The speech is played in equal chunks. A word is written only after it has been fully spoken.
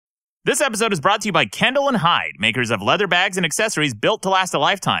This episode is brought to you by Kendall and Hyde, makers of leather bags and accessories built to last a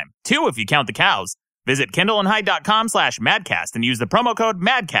lifetime. 2 if you count the cows. Visit kendallandhyde.com/madcast and use the promo code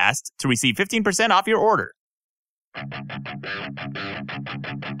MADCAST to receive 15% off your order.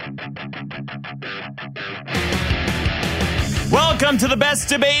 Welcome to the best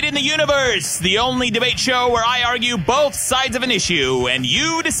debate in the universe, the only debate show where I argue both sides of an issue, and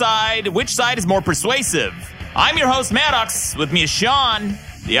you decide which side is more persuasive. I'm your host, Maddox. With me is Sean,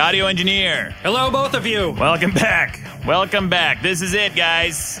 the audio engineer. Hello, both of you. Welcome back. Welcome back. This is it,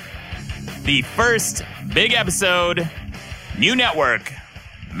 guys. The first big episode, new network,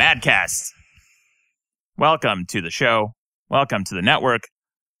 Madcast. Welcome to the show. Welcome to the network.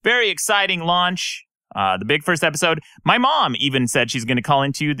 Very exciting launch. The big first episode. My mom even said she's going to call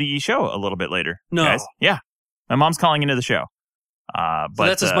into the show a little bit later. No. Guys. Yeah. My mom's calling into the show. So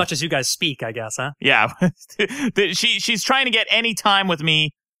that's as much as you guys speak, I guess, huh? Yeah. She's trying to get any time with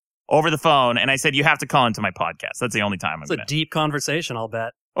me over the phone, and I said, you have to call into my podcast. That's the only time I'm going to. It's a deep conversation, I'll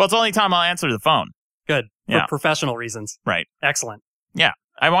bet. Well, it's the only time I'll answer the phone. Good. Yeah. For professional reasons. Right. Excellent. Yeah.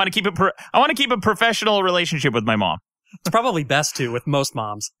 I want to keep a professional relationship with my mom. It's probably best to with most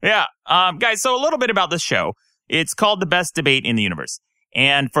moms. Yeah. Guys, so a little bit about this show. It's called The Best Debate in the Universe.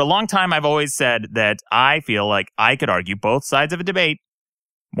 And for a long time, I've always said that I feel like I could argue both sides of a debate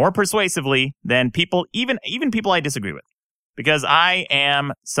more persuasively than people, even people I disagree with. Because I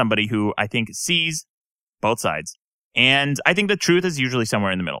am somebody who I think sees both sides. And I think the truth is usually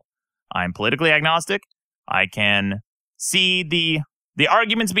somewhere in the middle. I'm politically agnostic. I can see the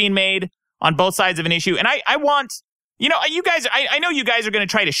arguments being made on both sides of an issue. And I want, you know, you guys, I know you guys are going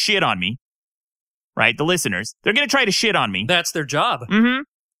to try to shit on me. Right? The listeners. They're going to try to shit on me. That's their job. Mm-hmm.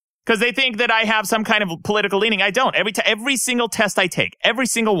 Because they think that I have some kind of political leaning. I don't. Every single test I take, every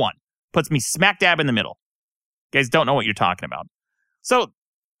single one, puts me smack dab in the middle. You guys don't know what you're talking about. So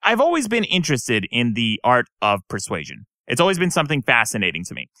I've always been interested in the art of persuasion. It's always been something fascinating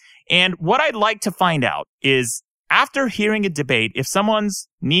to me. And what I'd like to find out is, after hearing a debate, if someone's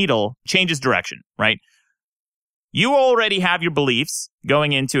needle changes direction, right? You already have your beliefs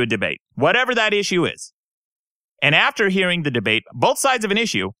going into a debate, whatever that issue is. And after hearing the debate, both sides of an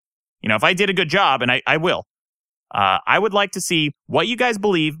issue, you know, if I did a good job, and I will, I would like to see what you guys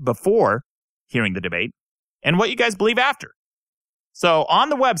believe before hearing the debate and what you guys believe after. So on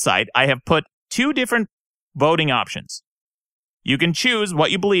the website, I have put 2 different voting options. You can choose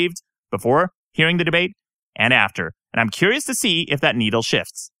what you believed before hearing the debate and after. And I'm curious to see if that needle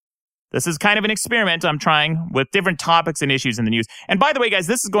shifts. This is kind of an experiment I'm trying with different topics and issues in the news. And by the way, guys,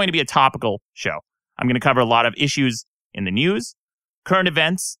 this is going to be a topical show. I'm going to cover a lot of issues in the news, current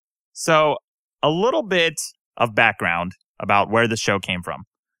events. So a little bit of background about where this show came from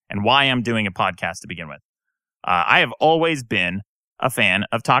and why I'm doing a podcast to begin with. I have always been a fan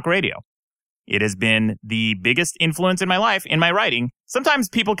of talk radio. It has been the biggest influence in my life, in my writing. Sometimes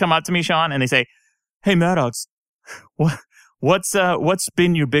people come up to me, Sean, and they say, "Hey, Maddox, what's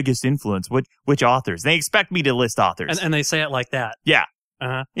been your biggest influence? Which authors?" They expect me to list authors. And they say it like that. Yeah.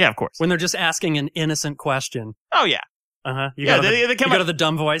 Uh-huh. Yeah, of course. When they're just asking an innocent question. Oh, yeah. Uh-huh. You go to the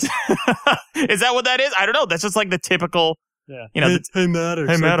dumb voice. Is that what that is? I don't know. That's just like the typical, yeah. You know. Hey, Maddox,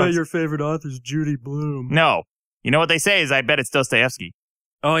 hey, Maddox. I bet your favorite author is Judy Blume. No. You know what they say is, I bet it's Dostoevsky.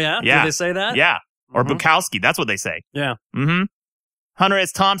 Oh, yeah? Yeah. Do they say that? Yeah. Or Bukowski. That's what they say. Yeah. Mm-hmm. Hunter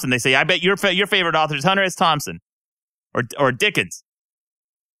S. Thompson. They say, I bet your favorite author is Hunter S. Thompson. Or Dickens.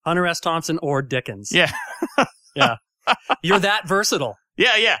 Hunter S. Thompson or Dickens. Yeah. Yeah. You're that versatile.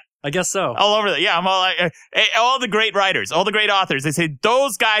 Yeah, yeah. I guess so. All over that. Yeah, I'm all like, all the great writers, all the great authors, they say,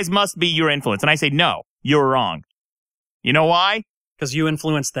 those guys must be your influence. And I say, no, you're wrong. You know why? Because you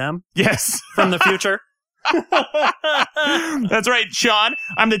influenced them? Yes. From the future? That's right, Sean.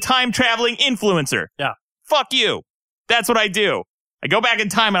 I'm the time-traveling influencer. Yeah. Fuck you. That's what I do. I go back in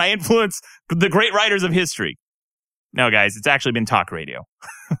time and I influence the great writers of history. No, guys, it's actually been talk radio.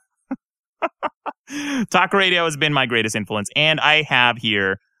 Talk radio has been my greatest influence. And I have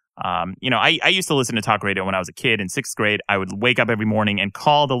here, I used to listen to talk radio when I was a kid in 6th grade. I would wake up every morning and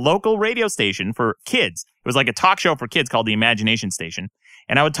call the local radio station for kids. It was like a talk show for kids called the Imagination Station.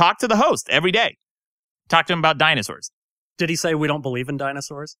 And I would talk to the host every day. Talk to him about dinosaurs. Did he say we don't believe in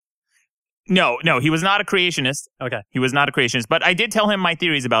dinosaurs? No, he was not a creationist. Okay. He was not a creationist, but I did tell him my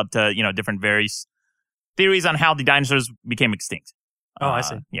theories about, different various theories on how the dinosaurs became extinct. Oh, I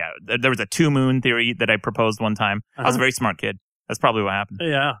see. Yeah, there was a 2-moon theory that I proposed one time. I was a very smart kid. That's probably what happened.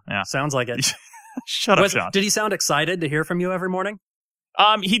 Yeah. Yeah. Sounds like it. Shut up, Sean. Did he sound excited to hear from you every morning?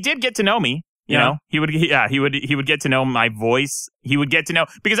 He did get to know me. You know, he would get to know my voice. He would get to know,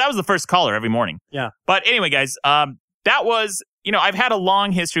 because I was the first caller every morning. Yeah. But anyway, guys, that was I've had a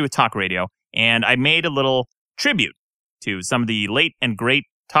long history with talk radio, and I made a little tribute to some of the late and great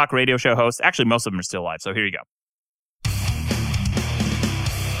talk radio show hosts. Actually, most of them are still alive, so here you go.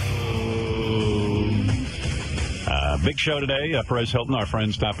 Big show today. Perez Hilton, our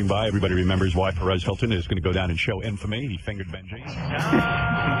friend, stopping by. Everybody remembers why Perez Hilton is going to go down in show infamy. He fingered Benji.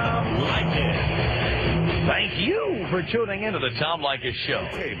 Like it. Thank you for tuning into the Tom Leykis Show.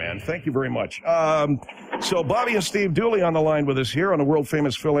 Okay, man. Thank you very much. So Bobby and Steve Dooley on the line with us here on the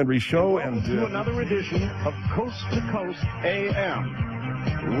world-famous Phil Hendry Show. And to another edition of Coast to Coast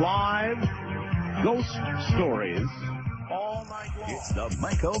AM. Live ghost stories. It's the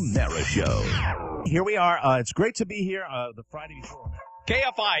Mike O'Mara Show. Here we are. It's great to be here the Friday before.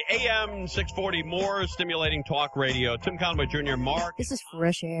 KFI AM 640, more stimulating talk radio. Tim Conway Jr., Mark. This is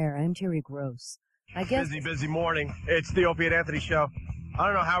Fresh Air. I'm Terry Gross. I guess busy morning. It's the Opie and Anthony Show. I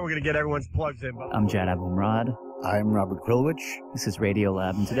don't know how we're going to get everyone's plugs in. But I'm Jad Abumrad. I'm Robert Krulwich. This is Radio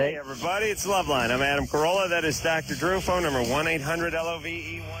Lab, and today... Hey, everybody, it's Loveline. I'm Adam Carolla. That is Dr. Drew. Phone number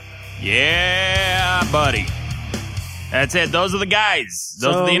 1-800-LOVE-1. Yeah, buddy. That's it. Those are the guys.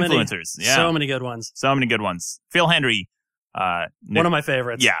 Those are the influencers. Yeah. So many good ones. So many good ones. Phil Hendry. One of my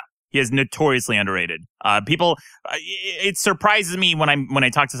favorites. Yeah. He is notoriously underrated. People, it surprises me when I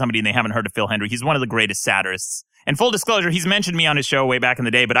talk to somebody and they haven't heard of Phil Hendry. He's one of the greatest satirists. And full disclosure, he's mentioned me on his show way back in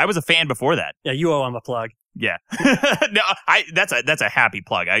the day, but I was a fan before that. Yeah, you owe him a plug. Yeah. No, that's a happy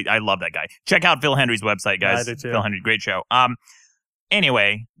plug. I love that guy. Check out Phil Hendry's website, guys. I do too. Phil Hendry, great show.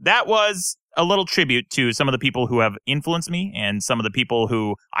 Anyway, that was a little tribute to some of the people who have influenced me and some of the people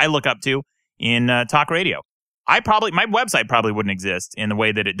who I look up to in talk radio. My website probably wouldn't exist in the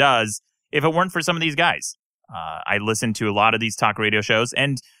way that it does if it weren't for some of these guys. I listen to a lot of these talk radio shows,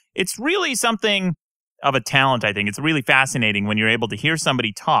 and it's really something of a talent, I think. It's really fascinating when you're able to hear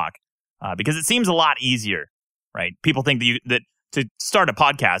somebody talk, because it seems a lot easier, right? People think that to start a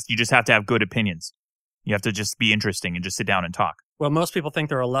podcast, you just have to have good opinions. You have to just be interesting and just sit down and talk. Well, most people think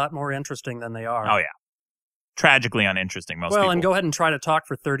they're a lot more interesting than they are. Oh, yeah. Tragically uninteresting, most people. Well, and go ahead and try to talk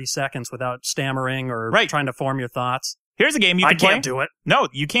for 30 seconds without stammering or trying to form your thoughts. Here's a game you can play. I can't do it. No,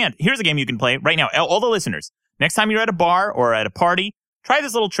 you can't. Here's a game you can play right now. All the listeners, next time you're at a bar or at a party, try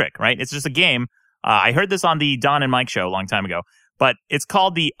this little trick, right? It's just a game. I heard this on the Don and Mike show a long time ago, but it's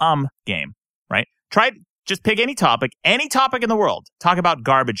called the game, right? Just pick any topic in the world. Talk about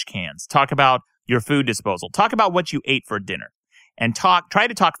garbage cans. Talk about your food disposal. Talk about what you ate for dinner. And try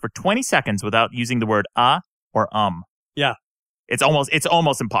to talk for 20 seconds without using the word or Yeah. It's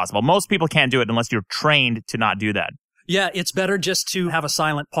almost impossible. Most people can't do it unless you're trained to not do that. Yeah, it's better just to have a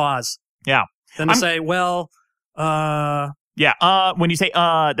silent pause. Yeah. Than to say, well, Yeah, when you say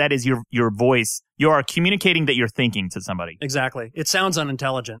that is your voice. You are communicating that you're thinking to somebody. Exactly. It sounds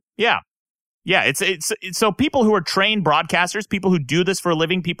unintelligent. Yeah. Yeah, it's so people who are trained broadcasters, people who do this for a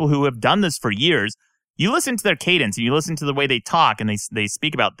living, people who have done this for years, you listen to their cadence and you listen to the way they talk and they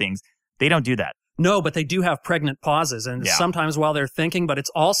speak about things. They don't do that. No, but they do have pregnant pauses, and sometimes while they're thinking, but it's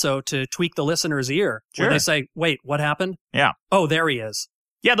also to tweak the listener's ear. Sure. Where they say, wait, what happened? Yeah. Oh, there he is.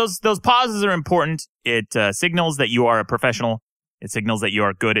 Yeah, those pauses are important. It signals that you are a professional. It signals that you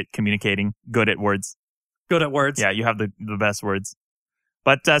are good at communicating, good at words. Good at words. Yeah, you have the best words.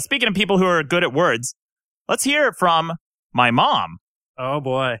 But speaking of people who are good at words, let's hear from my mom. Oh,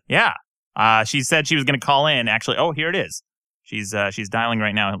 boy. Yeah. She said she was going to call in. Actually, oh, here it is. She's dialing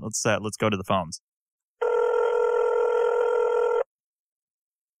right now. Let's go to the phones.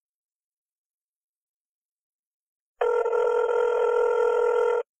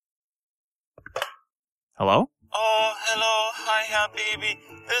 Hello? Oh, hello. Hi, baby.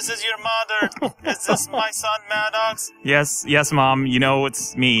 This is your mother. Is this my son, Maddox? Yes, Mom. You know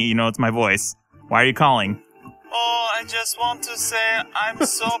it's me. You know it's my voice. Why are you calling? Oh, I just want to say I'm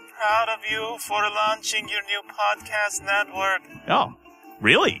so proud of you for launching your new podcast network. Oh,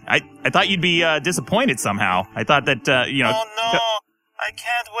 really? I thought you'd be disappointed somehow. I thought that, Oh, no. I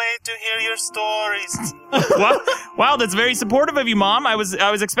can't wait to hear your stories. Wow, that's very supportive of you, Mom. I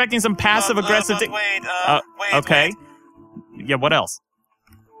was expecting some passive-aggressive... Wait, okay. Wait. Yeah, what else?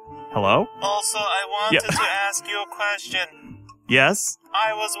 Hello? Also, I wanted to ask you a question. Yes?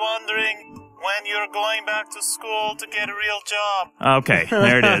 I was wondering when you're going back to school to get a real job. Okay,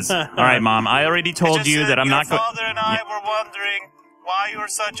 there it is. All right, Mom, I already told you that I'm not going... Your father and I were wondering why you're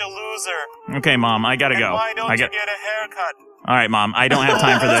such a loser. Okay, Mom, I gotta go. Why don't you get a haircut? All right, Mom, I don't have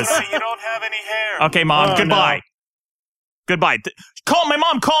time for this. You don't have any hair. Okay, Mom, goodbye. No. Goodbye. My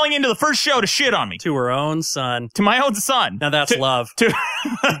mom calling into the first show to shit on me. To her own son. To my own son. Now that's love. To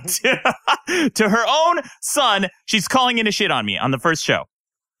her own son, she's calling in to shit on me on the first show.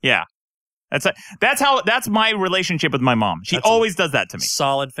 Yeah. That's my relationship with my mom. She always does that to me.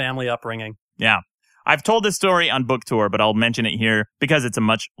 Solid family upbringing. Yeah. I've told this story on book tour, but I'll mention it here because it's a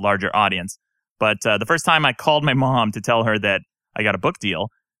much larger audience. But the first time I called my mom to tell her that I got a book deal,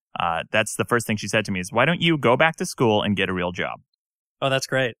 that's the first thing she said to me is, why don't you go back to school and get a real job? Oh, that's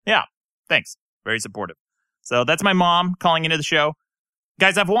great. Yeah. Thanks. Very supportive. So that's my mom calling into the show.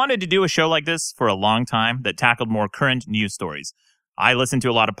 Guys, I've wanted to do a show like this for a long time that tackled more current news stories. I listen to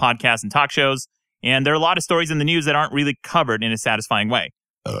a lot of podcasts and talk shows, and there are a lot of stories in the news that aren't really covered in a satisfying way.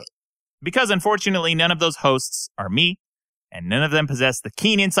 Because, unfortunately, none of those hosts are me, and none of them possess the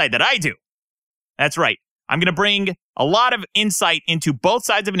keen insight that I do. That's right. I'm going to bring a lot of insight into both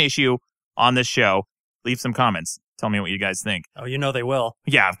sides of an issue on this show. Leave some comments. Tell me what you guys think. Oh, you know they will.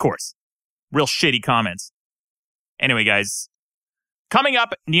 Yeah, of course. Real shitty comments. Anyway, guys, coming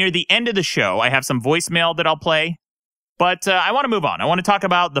up near the end of the show, I have some voicemail that I'll play. But I want to move on. I want to talk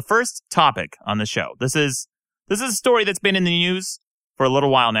about the first topic on the show. This is a story that's been in the news for a little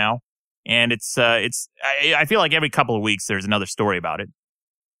while now. And I feel like every couple of weeks there's another story about it.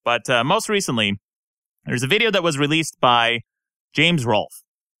 But most recently, there's a video that was released by James Rolfe.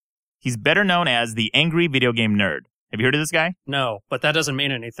 He's better known as the Angry Video Game Nerd. Have you heard of this guy? No, but that doesn't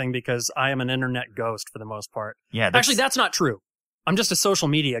mean anything because I am an internet ghost for the most part. Yeah, actually, that's not true. I'm just a social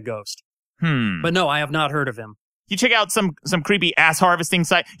media ghost. But no, I have not heard of him. You check out some creepy ass harvesting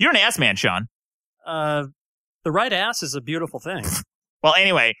site. You're an ass man, Sean. The right ass is a beautiful thing. Well,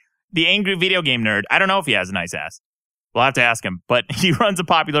 anyway, the Angry Video Game Nerd, I don't know if he has a nice ass. We'll have to ask him. But he runs a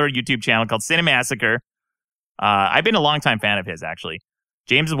popular YouTube channel called Cinemassacre. I've been a longtime fan of his, actually.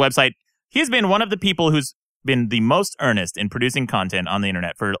 James's website, he's been one of the people who's been the most earnest in producing content on the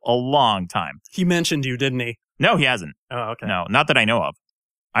internet for a long time. He mentioned you, didn't he? No, he hasn't. Oh, okay. No, not that I know of.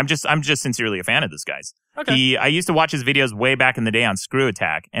 I'm just sincerely a fan of this guy's. Okay. I used to watch his videos way back in the day on Screw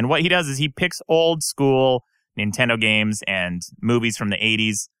Attack, and what he does is he picks old school Nintendo games and movies from the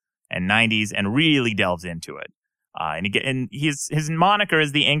 80s and 90s and really delves into it. And his moniker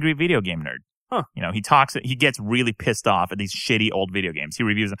is the Angry Video Game Nerd. Huh. You know, he gets really pissed off at these shitty old video games. He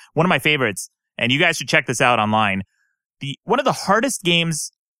reviews them. One of my favorites, and you guys should check this out online. One of the hardest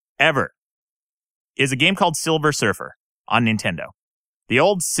games ever is a game called Silver Surfer on Nintendo. The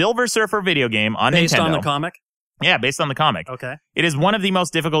old Silver Surfer video game on Nintendo. Based on the comic? Yeah, based on the comic. Okay. It is one of the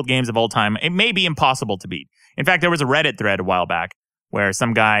most difficult games of all time. It may be impossible to beat. In fact, there was a Reddit thread a while back where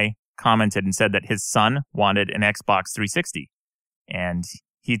some guy commented and said that his son wanted an Xbox 360. And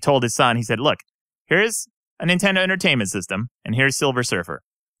he told his son, he said, look, here's a Nintendo Entertainment System, and here's Silver Surfer.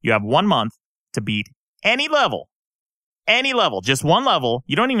 You have 1 month to beat any level, just one level.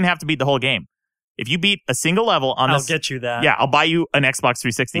 You don't even have to beat the whole game. If you beat a single level on this... I'll get you that. Yeah, I'll buy you an Xbox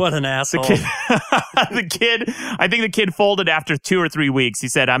 360. What an asshole. I think the kid folded after 2 or 3 weeks. He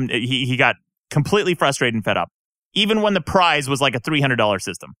said he got completely frustrated and fed up. Even when the prize was like a $300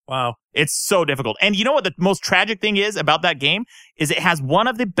 system. Wow. It's so difficult. And you know what the most tragic thing is about that game? Is it has one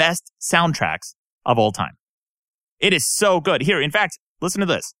of the best soundtracks of all time. It is so good. Here, in fact, listen to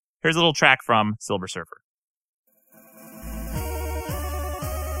this. Here's a little track from Silver Surfer.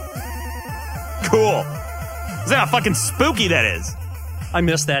 Cool. Isn't that how fucking spooky that is? I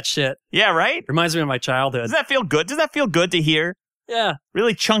miss that shit. Yeah, right? Reminds me of my childhood. Doesn't that feel good? Does that feel good to hear? Yeah.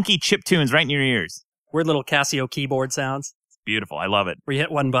 Really chunky chip tunes right in your ears. Weird little Casio keyboard sounds. It's beautiful. I love it. Where you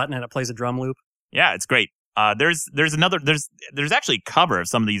hit one button and it plays a drum loop. Yeah, it's great. There's actually a cover of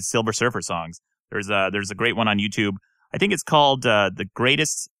some of these Silver Surfer songs. There's a great one on YouTube. I think it's called The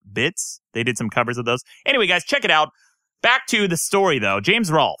Greatest Bits. They did some covers of those. Anyway, guys, check it out. Back to the story, though.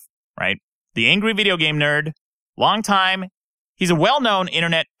 James Rolfe, right? The Angry Video Game Nerd. Long time. He's a well-known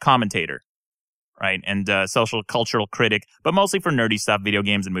internet commentator, right? And social cultural critic, but mostly for nerdy stuff, video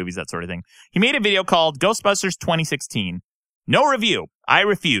games and movies, that sort of thing. He made a video called Ghostbusters 2016. No review. I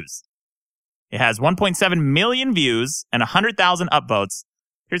refuse. It has 1.7 million views and 100,000 upvotes.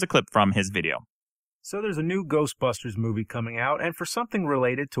 Here's a clip from his video. So there's a new Ghostbusters movie coming out, and for something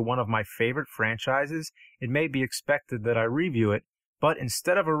related to one of my favorite franchises, it may be expected that I review it, but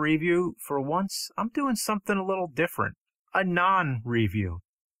instead of a review, for once, I'm doing something a little different. A non-review,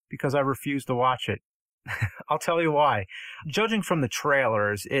 because I refuse to watch it. I'll tell you why. Judging from the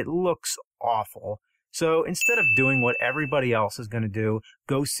trailers, it looks awful. So instead of doing what everybody else is going to do,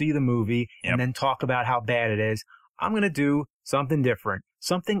 go see the movie and then talk about how bad it is, I'm going to do something different,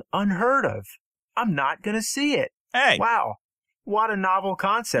 something unheard of. I'm not going to see it. Hey. Wow. What a novel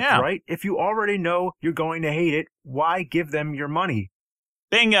concept, right? If you already know you're going to hate it, why give them your money?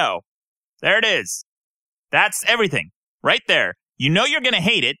 Bingo. There it is. That's everything. Right there. You know you're going to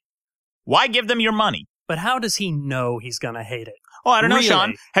hate it. Why give them your money? But how does he know he's going to hate it? Oh, I don't know, Really?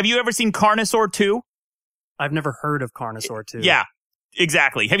 Sean. Have you ever seen Carnosaur 2? I've never heard of Carnosaur 2. Yeah,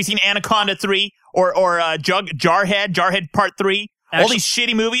 exactly. Have you seen Anaconda 3 or Jarhead Part 3? All these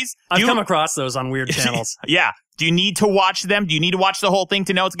shitty movies. I've come across those on weird channels. Yeah. Do you need to watch them? Do you need to watch the whole thing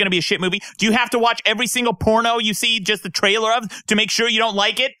to know it's going to be a shit movie? Do you have to watch every single porno you see just the trailer of to make sure you don't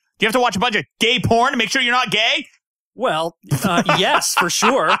like it? Do you have to watch a bunch of gay porn to make sure you're not gay? Well, yes, for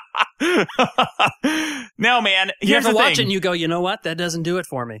sure. No, man. You Here's ever the watch thing. it and you go, you know what? That doesn't do it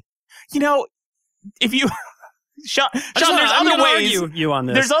for me. You know, if you... Sean, there's I'm other gonna ways. argue you on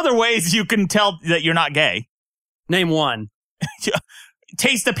this. There's other ways you can tell that you're not gay. Name one.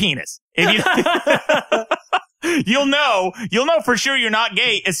 Taste a penis. If you, you'll know for sure you're not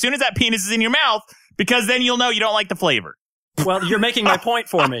gay as soon as that penis is in your mouth, because then you'll know you don't like the flavor. Well, you're making my point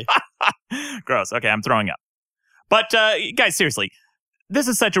for me. Gross. Okay, I'm throwing up. But guys, seriously, this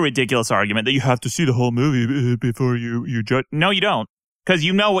is such a ridiculous argument that you have to see the whole movie before you judge. No, you don't. Because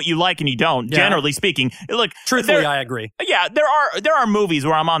you know what you like and you don't, generally speaking. Look, truthfully, I agree. Yeah, there are movies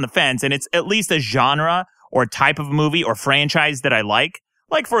where I'm on the fence, and it's at least a genre or type of movie or franchise that I like.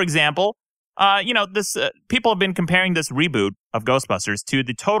 Like, for example, this people have been comparing this reboot of Ghostbusters to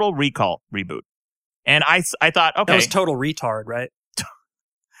the Total Recall reboot. And I thought, okay. That was total retard, right?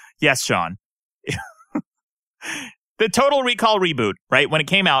 Yes, Sean. The Total Recall reboot, right? When it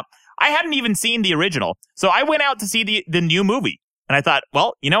came out, I hadn't even seen the original. So I went out to see the new movie. And I thought,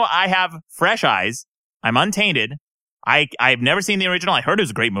 well, I have fresh eyes. I'm untainted. I've never seen the original. I heard it was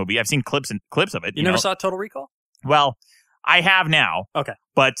a great movie. I've seen clips of it. You never saw Total Recall? Well, I have now. Okay.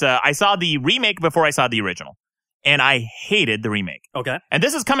 But I saw the remake before I saw the original. And I hated the remake. Okay. And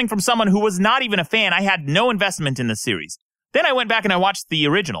this is coming from someone who was not even a fan. I had no investment in the series. Then I went back and I watched the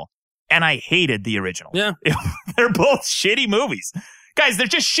original. And I hated the original. Yeah. They're both shitty movies. Guys, they're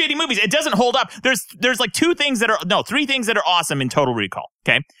just shitty movies. It doesn't hold up. There's like three things that are awesome in Total Recall,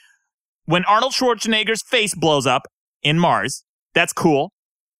 okay? When Arnold Schwarzenegger's face blows up in Mars, that's cool.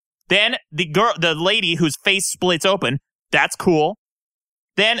 Then the lady whose face splits open, that's cool.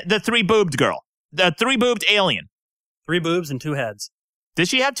 Then the three-boobed girl, the three-boobed alien. 3 boobs and 2 heads. Did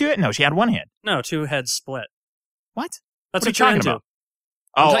she have 2 heads? No, she had 1 head. No, 2 heads split. What? That's what are you talking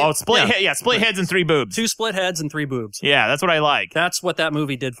about? Split heads and 3 boobs. 2 split heads and 3 boobs. Yeah, that's what I like. That's what that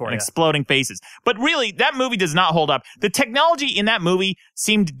movie did for you. Exploding faces. But really, that movie does not hold up. The technology in that movie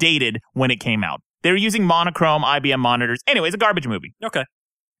seemed dated when it came out. They were using monochrome IBM monitors. Anyway, it's a garbage movie. Okay.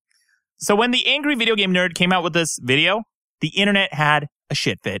 So when the Angry Video Game Nerd came out with this video, the internet had a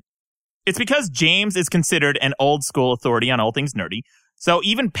shit fit. It's because James is considered an old school authority on all things nerdy. So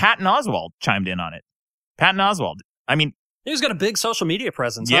even Patton Oswalt chimed in on it. Patton Oswalt. I mean, he's got a big social media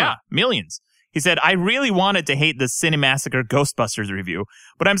presence. Yeah, millions. He said, I really wanted to hate the Cinemassacre Ghostbusters review,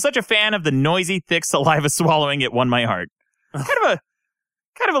 but I'm such a fan of the noisy, thick saliva swallowing it won my heart. kind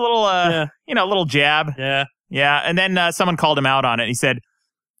of a little, a little jab. Yeah. Yeah. And then someone called him out on it. He said,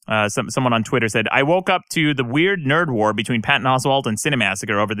 someone on Twitter said, I woke up to the weird nerd war between Patton Oswalt and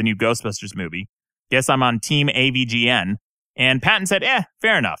Cinemassacre over the new Ghostbusters movie. Guess I'm on Team AVGN. And Patton said,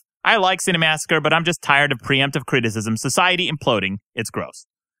 fair enough. I like Cinemassacre, but I'm just tired of preemptive criticism. Society imploding. It's gross.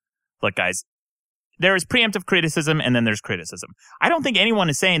 Look, guys, there is preemptive criticism and then there's criticism. I don't think anyone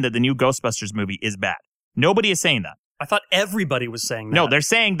is saying that the new Ghostbusters movie is bad. Nobody is saying that. I thought everybody was saying that. No, they're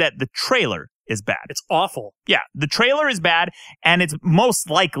saying that the trailer is bad. It's awful. Yeah, the trailer is bad, and it's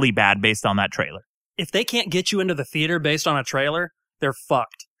most likely bad based on that trailer. If they can't get you into the theater based on a trailer, they're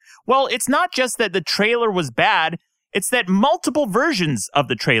fucked. Well, it's not just that the trailer was bad. It's that multiple versions of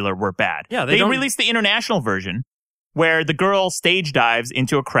the trailer were bad. Yeah, they released the international version where the girl stage dives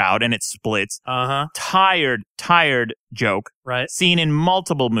into a crowd and it splits. Uh-huh. Tired joke. Right. Seen in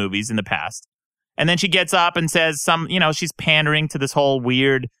multiple movies in the past. And then she gets up and says she's pandering to this whole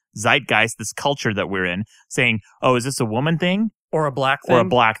weird zeitgeist, this culture that we're in, saying, oh, is this a woman thing? Or a black thing? Or a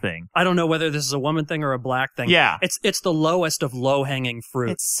black thing. I don't know whether this is a woman thing or a black thing. Yeah. It's the lowest of low-hanging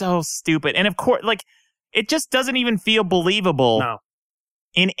fruit. It's so stupid. And of course, it just doesn't even feel believable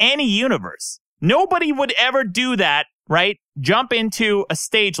in any universe. Nobody would ever do that, right? Jump into a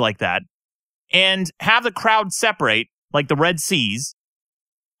stage like that and have the crowd separate like the Red Seas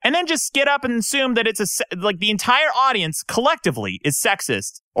and then just get up and assume that it's the entire audience collectively is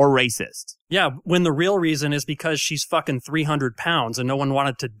sexist or racist. Yeah, when the real reason is because she's fucking 300 pounds and no one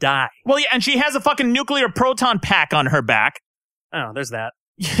wanted to die. Well, yeah, and she has a fucking nuclear proton pack on her back. Oh, there's that.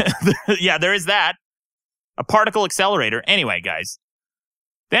 Yeah, there is that. A particle accelerator. Anyway, guys.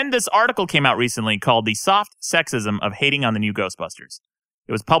 Then this article came out recently called The Soft Sexism of Hating on the New Ghostbusters.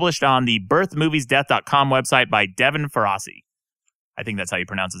 It was published on the birthmoviesdeath.com website by Devin Faraci. I think that's how you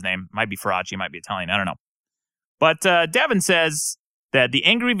pronounce his name. Might be Faraci, might be Italian. I don't know. But Devin says that the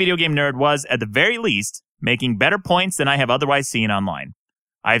angry video game nerd was, at the very least, making better points than I have otherwise seen online.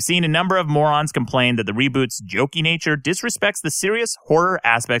 I have seen a number of morons complain that the reboot's jokey nature disrespects the serious horror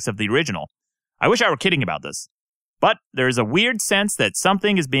aspects of the original. I wish I were kidding about this. But there is a weird sense that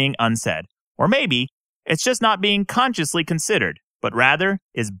something is being unsaid. Or maybe it's just not being consciously considered, but rather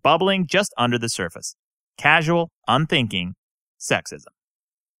is bubbling just under the surface. Casual, unthinking sexism.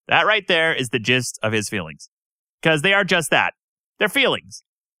 That right there is the gist of his feelings. Because they are just that. They're feelings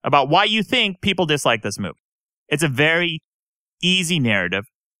about why you think people dislike this movie. It's a very easy narrative.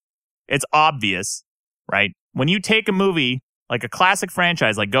 It's obvious, right? When you take a movie like a classic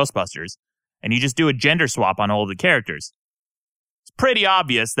franchise like Ghostbusters and you just do a gender swap on all of the characters, it's pretty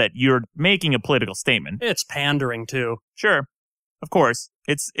obvious that you're making a political statement. It's pandering too. Sure. Of course.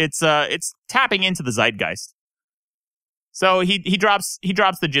 It's tapping into the zeitgeist. So he drops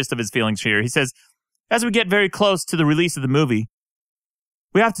the gist of his feelings here. He says, as we get very close to the release of the movie,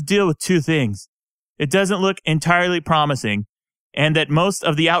 we have to deal with two things. It doesn't look entirely promising, and that most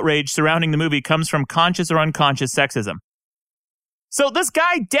of the outrage surrounding the movie comes from conscious or unconscious sexism. So this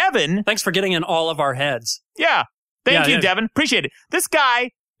guy, Devin... Thanks for getting in all of our heads. Yeah. Thank you, Devin. Appreciate it. This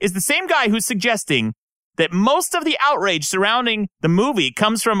guy is the same guy who's suggesting that most of the outrage surrounding the movie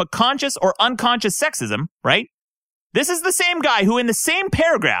comes from a conscious or unconscious sexism, right? This is the same guy who, in the same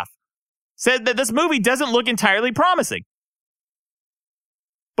paragraph, said that this movie doesn't look entirely promising.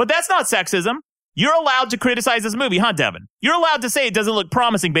 But that's not sexism. You're allowed to criticize this movie, huh, Devin? You're allowed to say it doesn't look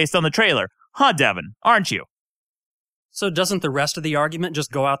promising based on the trailer, huh, Devin? Aren't you? So doesn't the rest of the argument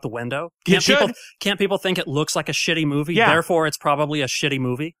just go out the window? Can't people think it looks like a shitty movie? Yeah. Therefore, it's probably a shitty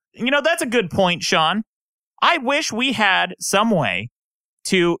movie? You know, that's a good point, Sean. I wish we had some way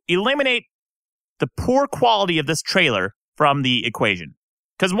to eliminate the poor quality of this trailer from the equation.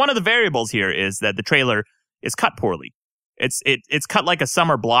 Because one of the variables here is that the trailer is cut poorly. It's cut like a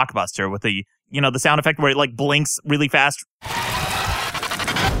summer blockbuster with the sound effect where it like blinks really fast. A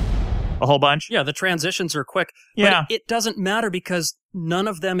whole bunch. Yeah, the transitions are quick. Yeah. But it doesn't matter because none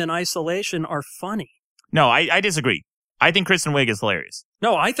of them in isolation are funny. No, I disagree. I think Kristen Wiig is hilarious.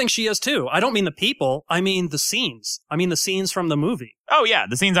 No, I think she is too. I don't mean the people. I mean the scenes. I mean the scenes from the movie. Oh yeah,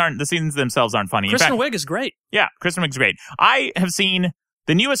 the scenes themselves aren't funny. Kristen Wiig is great. Yeah, Kristen Wiig's great. I have seen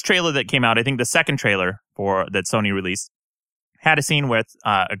the newest trailer that came out. I think the second trailer that Sony released had a scene with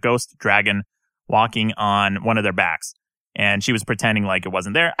a ghost dragon walking on one of their backs, and she was pretending like it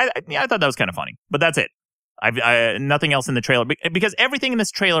wasn't there. I thought that was kind of funny, but that's it. Nothing else in the trailer because everything in this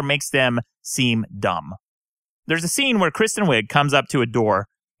trailer makes them seem dumb. There's a scene where Kristen Wiig comes up to a door,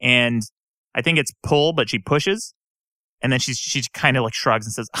 and I think it's pull, but she pushes, and then she kind of like shrugs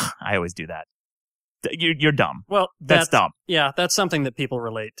and says, "I always do that." You're dumb. Well, that's dumb. Yeah, that's something that people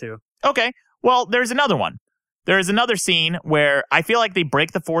relate to. Okay. Well, there's another one. There is another scene where I feel like they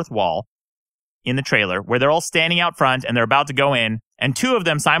break the fourth wall in the trailer, where they're all standing out front and they're about to go in, and two of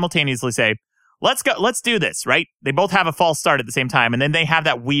them simultaneously say, "Let's go. Let's do this." Right? They both have a false start at the same time, and then they have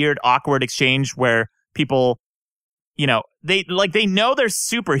that weird, awkward exchange where people, they know they're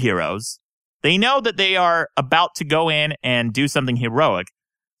superheroes. They know that they are about to go in and do something heroic,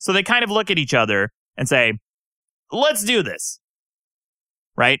 so they kind of look at each other and say, "Let's do this."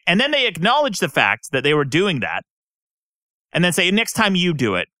 Right? And then they acknowledge the fact that they were doing that, and then say, "Next time you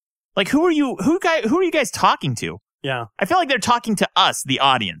do it." Like, who are you guys talking to? Yeah. I feel like they're talking to us, the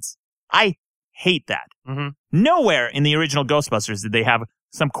audience. I hate that. Mm-hmm. Nowhere in the original Ghostbusters did they have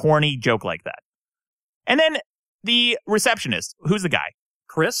some corny joke like that. And then the receptionist, who's the guy?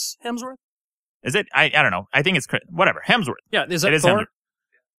 Chris Hemsworth? Is it? I don't know. I think it's Chris. Whatever. Hemsworth. Yeah, is that Thor? Hemsworth.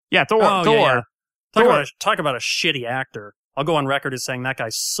 Yeah, Thor. Oh, Thor. Yeah. Talk about a shitty actor. I'll go on record as saying that guy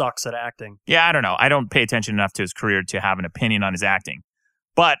sucks at acting. Yeah, I don't know. I don't pay attention enough to his career to have an opinion on his acting.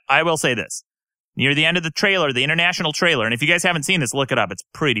 But I will say this. Near the end of the trailer, the international trailer, and if you guys haven't seen this, look it up. It's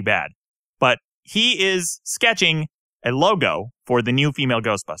pretty bad. But he is sketching a logo for the new female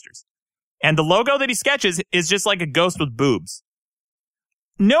Ghostbusters. And the logo that he sketches is just like a ghost with boobs.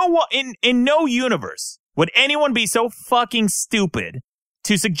 In no universe would anyone be so fucking stupid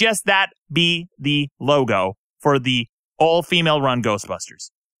to suggest that be the logo for the all-female run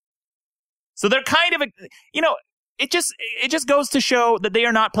Ghostbusters. So they're kind of it just goes to show that they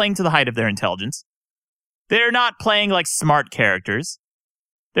are not playing to the height of their intelligence. They're not playing like smart characters.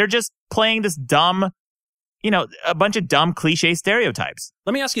 They're just playing this dumb, a bunch of dumb cliche stereotypes.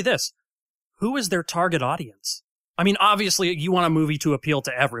 Let me ask you this. Who is their target audience? I mean, obviously, you want a movie to appeal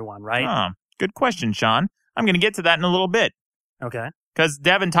to everyone, right? Oh, good question, Sean. I'm going to get to that in a little bit. Okay. Because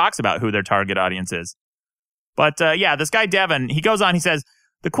Devin talks about who their target audience is. But, this guy Devin, he goes on, he says,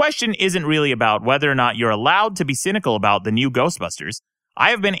 The question isn't really about whether or not you're allowed to be cynical about the new Ghostbusters. I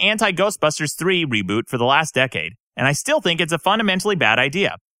have been anti-Ghostbusters 3 reboot for the last decade, and I still think it's a fundamentally bad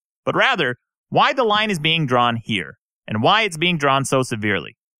idea. But rather, why the line is being drawn here, and why it's being drawn so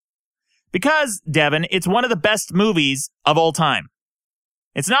severely. Because, Devin, it's one of the best movies of all time.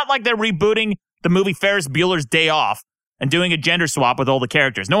 It's not like they're rebooting the movie Ferris Bueller's Day Off and doing a gender swap with all the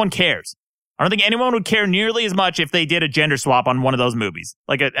characters. No one cares. I don't think anyone would care nearly as much if they did a gender swap on one of those movies,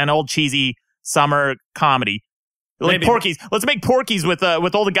 like an old cheesy summer comedy, like Maybe. Porky's. Let's make Porky's with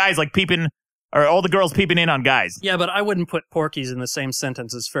all the guys like peeping, or all the girls peeping in on guys. Yeah, but I wouldn't put Porky's in the same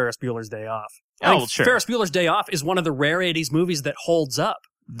sentence as Ferris Bueller's Day Off. Oh, sure. Ferris Bueller's Day Off is one of the rare 80s movies that holds up.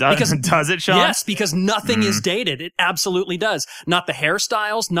 Does it, Sean? Yes, because nothing is dated. It absolutely does. Not the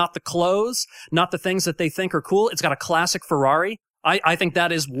hairstyles, not the clothes, not the things that they think are cool. It's got a classic Ferrari. I think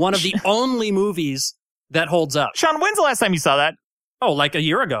that is one of the only movies that holds up. Sean, when's the last time you saw that? Oh, like a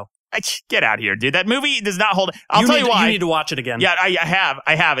year ago. Get out of here, dude. That movie does not hold. I'll tell you why. You need to watch it again. Yeah, I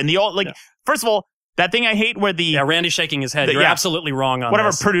have. And the old, first of all, that thing I hate where Randy's shaking his head. You're absolutely wrong on whatever,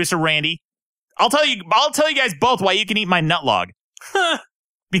 this. Producer Randy. I'll tell you guys both why you can eat my nut log.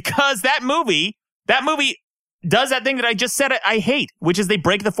 Because that movie does that thing that I just said I hate, which is they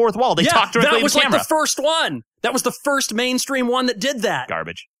break the fourth wall. They talk directly to the camera. That was like the first one. That was the first mainstream one that did that.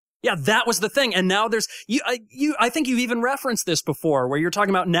 Garbage. Yeah, that was the thing. And now there's I think you've even referenced this before, where you're talking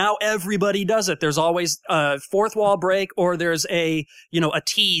about now everybody does it. There's always a fourth wall break, or there's a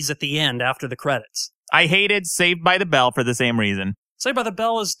tease at the end after the credits. I hated Saved by the Bell for the same reason. Saved by the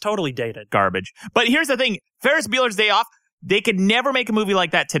Bell is totally dated. Garbage. But here's the thing. Ferris Bueller's Day Off, they could never make a movie like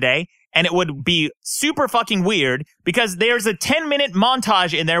that today, and it would be super fucking weird because there's a 10-minute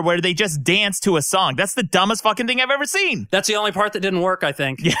montage in there where they just dance to a song. That's the dumbest fucking thing I've ever seen. That's the only part that didn't work, I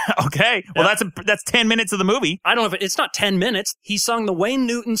think. Yeah, okay. Well, that's 10 minutes of the movie. I don't know if it's not 10 minutes. He sung the Wayne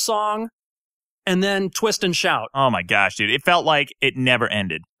Newton song and then Twist and Shout. Oh my gosh, dude. It felt like it never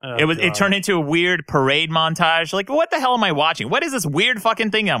ended. Oh, it turned into a weird parade montage. Like, what the hell am I watching? What is this weird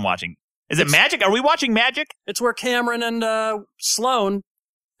fucking thing I'm watching? Is it magic? Are we watching magic? It's where Cameron and Sloan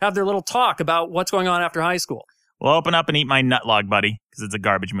have their little talk about what's going on after high school. Well, open up and eat my nut log, buddy, because it's a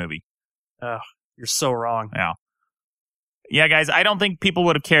garbage movie. Oh, you're so wrong. Yeah. Yeah, guys, I don't think people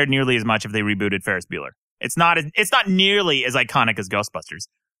would have cared nearly as much if they rebooted Ferris Bueller. It's not nearly as iconic as Ghostbusters.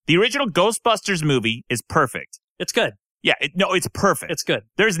 The original Ghostbusters movie is perfect. It's good. Yeah, it's perfect. It's good.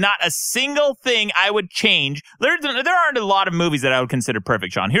 There's not a single thing I would change. There aren't a lot of movies that I would consider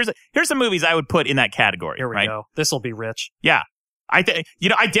perfect, Sean. Here's some movies I would put in that category. Here we go. This will be rich. Yeah, I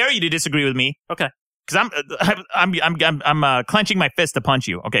dare you to disagree with me. Okay. Because I'm clenching my fist to punch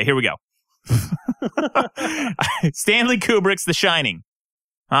you. Okay, here we go. Stanley Kubrick's The Shining.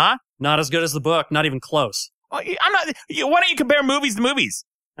 Huh? Not as good as the book. Not even close. Well, I'm not. Why don't you compare movies to movies?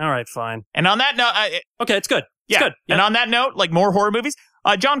 All right, fine. And on that note, okay, it's good. It's good. Yeah. And on that note, like more horror movies,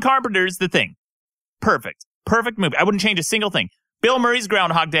 John Carpenter's The Thing. Perfect movie. I wouldn't change a single thing. Bill Murray's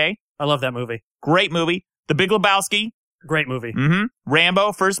Groundhog Day. I love that movie. Great movie. The Big Lebowski. Great movie. Mm-hmm.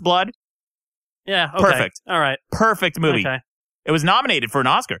 Rambo, First Blood. Yeah. Okay. Perfect. All right. Perfect movie. Okay. It was nominated for an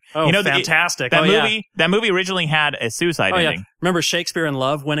Oscar. Oh, fantastic. That movie originally had a suicide ending. Yeah. Remember Shakespeare in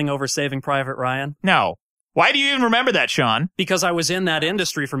Love winning over Saving Private Ryan? No. Why do you even remember that, Sean? Because I was in that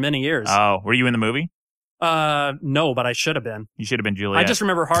industry for many years. Oh, were you in the movie? No, but I I should have been. You should have been Juliet. I just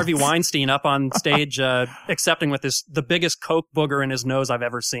remember Harvey Weinstein up on stage accepting with the biggest Coke booger in his nose I've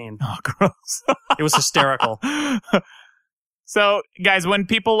ever seen. Oh, gross. It was hysterical. So, guys, when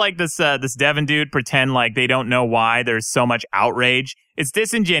people like this Devin dude pretend like they don't know why there's so much outrage, it's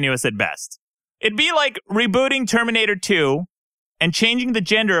disingenuous at best. It'd be like rebooting Terminator 2 and changing the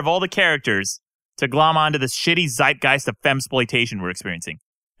gender of all the characters to glom onto this shitty zeitgeist of femsploitation we're experiencing.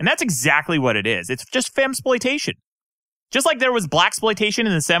 And that's exactly what it is. It's just femsploitation. Just like there was blaxploitation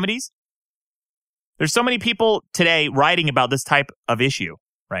in the 70s, there's so many people today writing about this type of issue,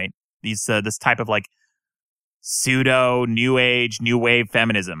 right? This type of like pseudo new age, new wave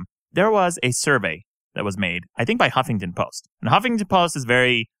feminism. There was a survey that was made, I think by Huffington Post. And Huffington Post is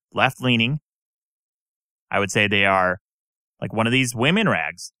very left-leaning. I would say they are like one of these women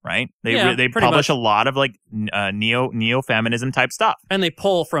rags, right? They publish a lot of like neo-feminism type stuff. And they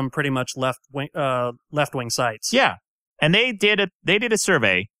pull from pretty much left-wing sites. Yeah. And they did a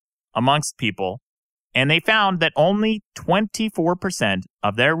survey amongst people, and they found that only 24%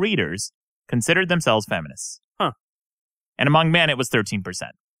 of their readers considered themselves feminists. Huh. And among men, it was 13%.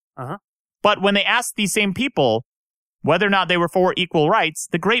 Uh-huh. But when they asked these same people whether or not they were for equal rights,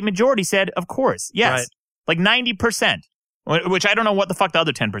 the great majority said, of course, yes. Right. Like 90%. Which I don't know what the fuck the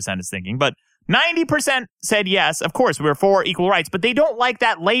other 10% is thinking, but 90% said yes. Of course, we're for equal rights, but they don't like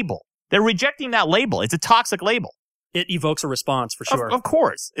that label. They're rejecting that label. It's a toxic label. It evokes a response for sure. Of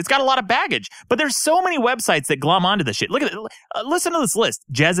course. It's got a lot of baggage. But there's so many websites that glom onto this shit. Look at it. Listen to this list.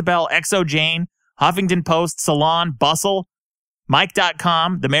 Jezebel, XO Jane, Huffington Post, Salon, Bustle,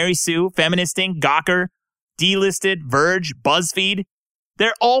 Mike.com, The Mary Sue, Feministing, Gawker, Delisted, Verge, BuzzFeed.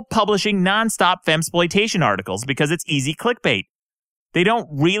 They're all publishing nonstop femsploitation articles because it's easy clickbait. They don't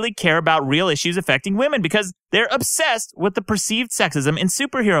really care about real issues affecting women because they're obsessed with the perceived sexism in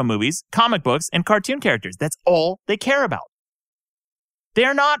superhero movies, comic books, and cartoon characters. That's all they care about.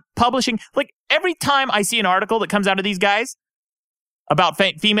 They're not publishing, like every time I see an article that comes out of these guys about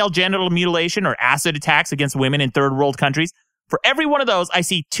female genital mutilation or acid attacks against women in third world countries, for every one of those, I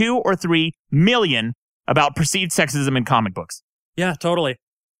see 2 or 3 million about perceived sexism in comic books. Yeah, totally.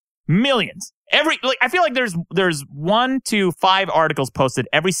 Millions. I feel like there's 1 to 5 articles posted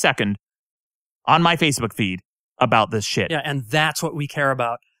every second on my Facebook feed about this shit. Yeah, and that's what we care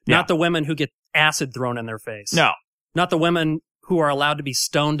about. Yeah. Not the women who get acid thrown in their face. No. Not the women who are allowed to be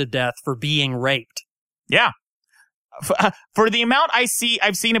stoned to death for being raped. Yeah. For the amount I've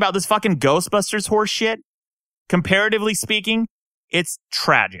seen about this fucking Ghostbusters horse shit, comparatively speaking, it's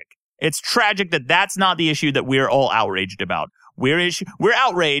tragic. It's tragic that that's not the issue that we're all outraged about. We're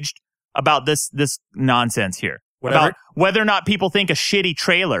outraged about this nonsense here. Whatever. About whether or not people think a shitty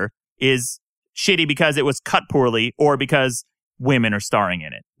trailer is shitty because it was cut poorly or because women are starring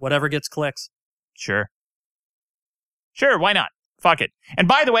in it. Whatever gets clicks. Sure, why not? Fuck it. And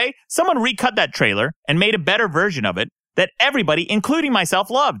by the way, someone recut that trailer and made a better version of it that everybody, including myself,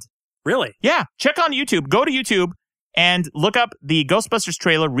 loved. Really? Yeah. Check on YouTube. Go to YouTube and look up the Ghostbusters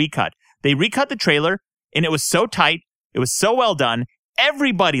trailer recut. They recut the trailer, and it was so tight. It was so well done.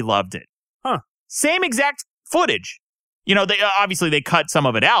 Everybody loved it. Huh. Same exact footage. You know, they cut some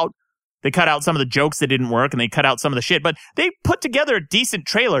of it out. They cut out some of the jokes that didn't work, and they cut out some of the shit. But they put together a decent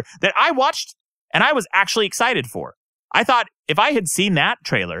trailer that I watched, and I was actually excited for. I thought if I had seen that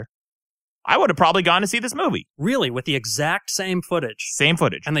trailer, I would have probably gone to see this movie. Really? With the exact same footage? Same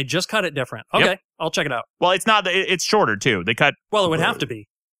footage. And they just cut it different. Okay, Yep. I'll check it out. Well, it's not. It's shorter, too. They cut... Well, it would have to be.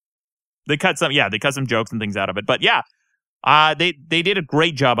 They cut some jokes and things out of it. But yeah, they did a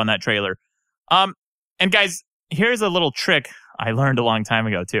great job on that trailer. And guys, here's a little trick I learned a long time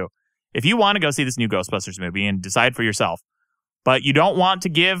ago, too. If you want to go see this new Ghostbusters movie and decide for yourself, but you don't want to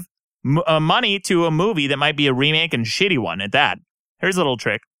give money to a movie that might be a remake and shitty one at that, here's a little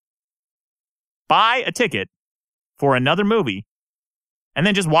trick. Buy a ticket for another movie and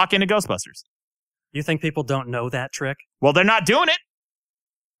then just walk into Ghostbusters. You think people don't know that trick? Well, they're not doing it.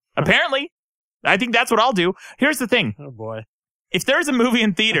 Apparently. I think that's what I'll do. Here's the thing. Oh, boy. If there's a movie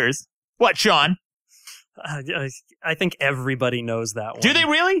in theaters... What, Sean? I think everybody knows that one. Do they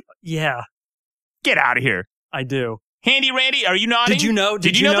really? Yeah. Get out of here. I do. Handy Randy, are you nodding? Did you know?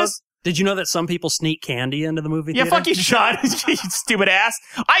 Did you know this? Did you know that some people sneak candy into the movie Yeah, theater? fuck you, Sean. You stupid ass.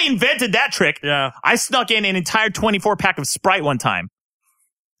 I invented that trick. Yeah. I snuck in an entire 24-pack of Sprite one time.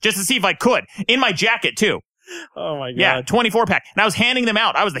 Just to see if I could. In my jacket, too. Oh, my God. Yeah, 24-pack. And I was handing them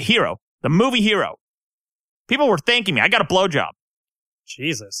out. I was the hero. The movie hero. People were thanking me. I got a blowjob.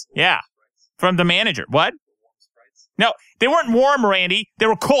 Jesus. Yeah. From the manager. What? No, they weren't warm, Randy. They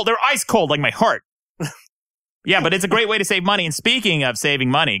were cold. They were ice cold, like my heart. Yeah, but it's a great way to save money. And speaking of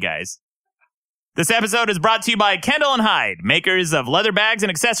saving money, guys, this episode is brought to you by Kendall and Hyde, makers of leather bags and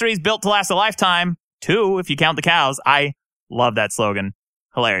accessories built to last a lifetime. 2, if you count the cows. I love that slogan.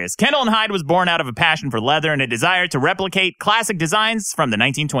 Hilarious. Kendall and Hyde was born out of a passion for leather and a desire to replicate classic designs from the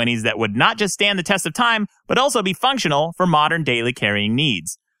 1920s that would not just stand the test of time, but also be functional for modern daily carrying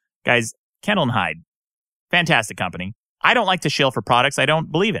needs. Guys, Kendall and Hyde, fantastic company. I don't like to shill for products I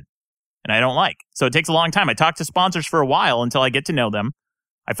don't believe in and I don't like. So it takes a long time. I talk to sponsors for a while until I get to know them.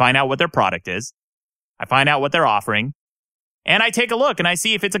 I find out what their product is. I find out what they're offering. And I take a look and I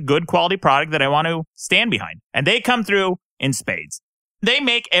see if it's a good quality product that I want to stand behind. And they come through in spades. They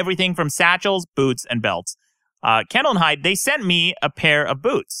make everything from satchels, boots, and belts. Kendall and Hyde, they sent me a pair of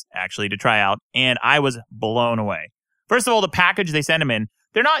boots, actually, to try out. And I was blown away. First of all, the package they send them in,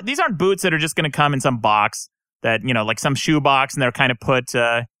 these aren't boots that are just going to come in some box that, you know, like some shoe box and they're kind of put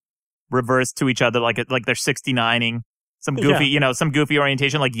reversed to each other like they're 69ing. Some goofy, some goofy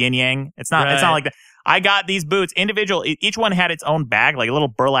orientation like yin yang. It's not like that. I got these boots individual. Each one had its own bag, like a little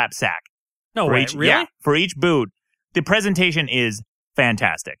burlap sack. No way, really? Yeah, for each boot. The presentation is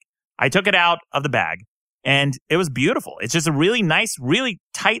fantastic. I took it out of the bag and it was beautiful. It's just a really nice, really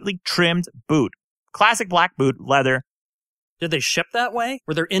tightly trimmed boot. Classic black boot, leather. Did they ship that way?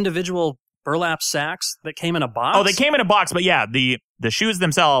 Were there individual burlap sacks that came in a box? Oh, they came in a box, but yeah, the shoes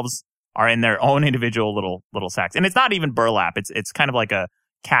themselves are in their own individual little sacks. And it's not even burlap. It's kind of like a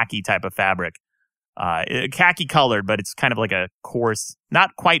khaki type of fabric. Khaki colored, but it's kind of like a coarse,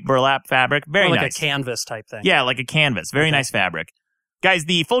 not quite burlap fabric. Very like nice. a canvas type thing. Yeah, like a canvas. Very nice fabric. Guys,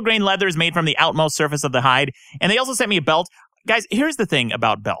 the full grain leather is made from the outmost surface of the hide. And they also sent me a belt. Guys, here's the thing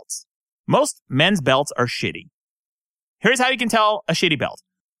about belts. Most men's belts are shitty. Here's how you can tell a shitty belt.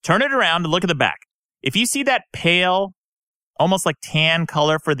 Turn it around and look at the back. If you see that pale, almost like tan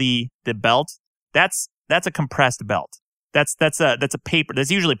color for the belt, that's a compressed belt. That's a paper. That's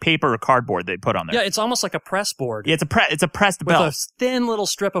usually paper or cardboard they put on there. Yeah, it's almost like a press board. Yeah, it's a pressed belt with a thin little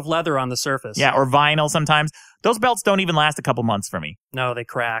strip of leather on the surface. Yeah, or vinyl sometimes. Those belts don't even last a couple months for me. No, they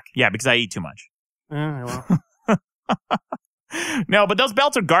crack. Yeah, because I eat too much. Well. No, but those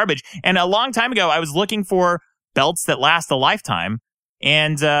belts are garbage. And a long time ago, I was looking for belts that last a lifetime,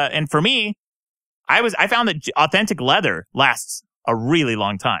 and for me, I found that authentic leather lasts a really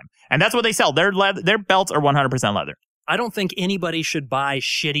long time, and that's what they sell. Their belts are 100% leather. I don't think anybody should buy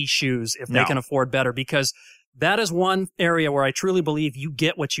shitty shoes if they can afford better, because that is one area where I truly believe you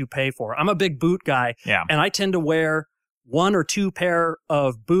get what you pay for. I'm a big boot guy, and I tend to wear one or two pair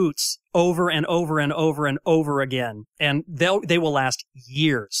of boots over and over and over and over again, and they will last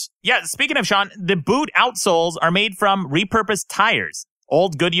years. Yeah, speaking of, Sean, the boot outsoles are made from repurposed tires,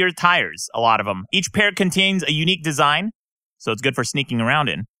 old Goodyear tires, a lot of them. Each pair contains a unique design, so it's good for sneaking around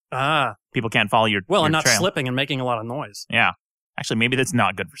in. People can't follow your Well, and not trail. slipping and making a lot of noise. Yeah. Actually, maybe that's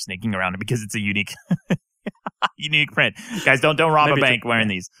not good for sneaking around because it's a unique unique print. Guys, don't rob a bank wearing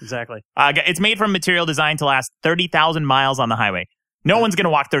these. Exactly. It's made from material designed to last 30,000 miles on the highway. No one's going to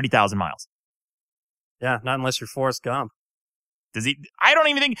walk 30,000 miles. Yeah, not unless you're Forrest Gump. Does he? I don't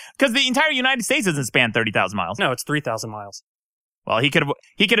even think, because the entire United States doesn't span 30,000 miles. No, it's 3,000 miles. Well, he could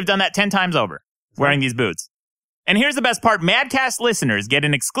have done that 10 times over wearing these boots. And here's the best part. Madcast listeners get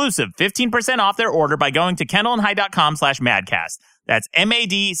an exclusive 15% off their order by going to KendallandHigh.com/Madcast. That's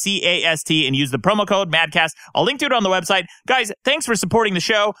MADCAST and use the promo code MADCAST. I'll link to it on the website. Guys, thanks for supporting the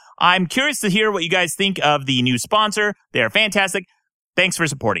show. I'm curious to hear what you guys think of the new sponsor. They are fantastic. Thanks for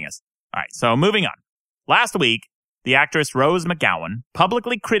supporting us. All right, so moving on. Last week, the actress Rose McGowan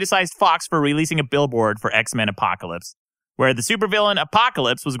publicly criticized Fox for releasing a billboard for X-Men Apocalypse, where the supervillain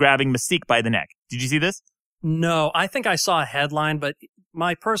Apocalypse was grabbing Mystique by the neck. Did you see this? No, I think I saw a headline, but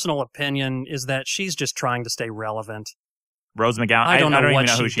my personal opinion is that she's just trying to stay relevant. Rose McGowan? I don't know even what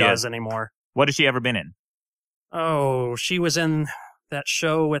know who she does anymore. What has she ever been in? Oh, she was in that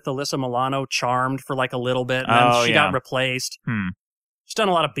show with Alyssa Milano, Charmed, for like a little bit, and then she got replaced. She's done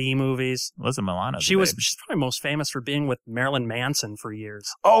a lot of B movies. Alyssa Milano. She's probably most famous for being with Marilyn Manson for years.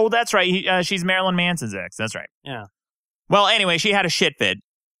 Oh, that's right. She's Marilyn Manson's ex. That's right. Yeah. Well, anyway, she had a shit fit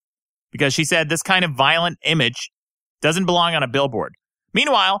because she said this kind of violent image doesn't belong on a billboard.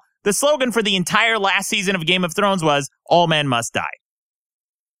 Meanwhile, the slogan for the entire last season of Game of Thrones was, "All men must die."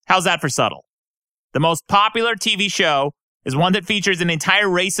 How's that for subtle? The most popular TV show is one that features an entire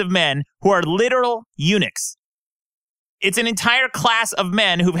race of men who are literal eunuchs. It's an entire class of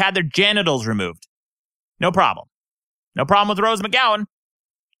men who've had their genitals removed. No problem. No problem with Rose McGowan.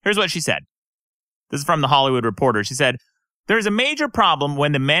 Here's what she said. This is from The Hollywood Reporter. She said, "There's a major problem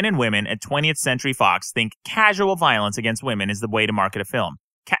when the men and women at 20th Century Fox think casual violence against women is the way to market a film."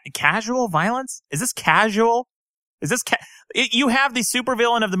 Casual violence? Is this casual? You have the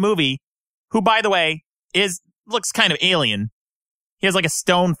supervillain of the movie, who, by the way, looks kind of alien. He has like a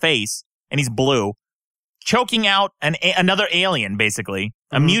stone face, and he's blue, choking out another alien, basically,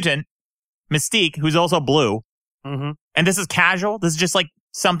 a mutant, Mystique, who's also blue. Mm-hmm. And this is casual? This is just like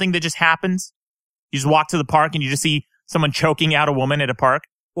something that just happens? You just walk to the park and you just see someone choking out a woman at a park?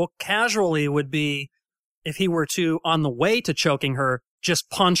 Well, casually would be if he were to, on the way to choking her, just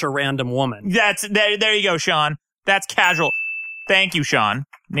punch a random woman. There you go, Sean. That's casual. Thank you, Sean.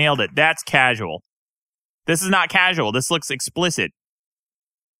 Nailed it. That's casual. This is not casual. This looks explicit.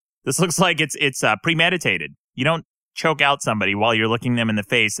 This looks like it's premeditated. You don't choke out somebody while you're looking them in the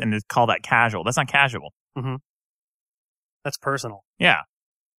face and call that casual. That's not casual. Mm-hmm. That's personal. Yeah.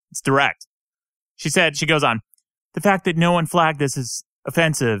 It's direct. She goes on, "The fact that no one flagged this as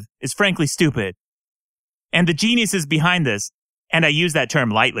offensive is frankly stupid. And the geniuses behind this, and I use that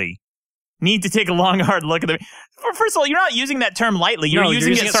term lightly, need to take a long, hard look at them." First of all, you're not using that term lightly. You're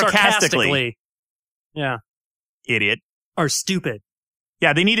using it sarcastically. Yeah. Idiot. Or stupid.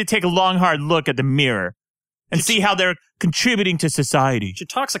 Yeah, they need to take a long, hard look at the mirror and see how they're contributing to society. She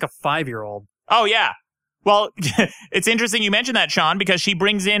talks like a 5-year-old. Oh, yeah. Well, it's interesting you mentioned that, Sean, because she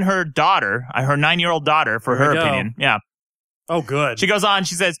brings in her daughter, her 9-year-old daughter, for her opinion. Yeah. Oh, good. She goes on,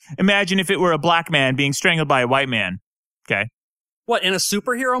 she says, "Imagine if it were a black man being strangled by a white man." Okay. What, in a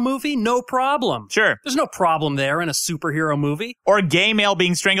superhero movie? No problem. Sure. There's no problem there in a superhero movie. Or a gay male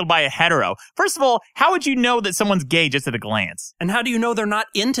being strangled by a hetero. First of all, how would you know that someone's gay just at a glance? And how do you know they're not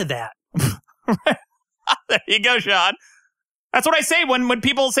into that? There you go, Sean. That's what I say when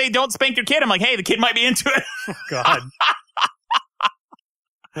people say don't spank your kid. I'm like, hey, the kid might be into it. Oh, God.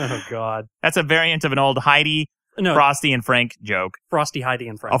 Oh, God. That's a variant of an old Heidi, Frosty, and Frank joke. Frosty, Heidi,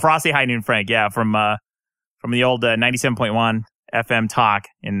 and Frank. Oh, Frosty, Heidi, and Frank, yeah, from the old 97.1 FM talk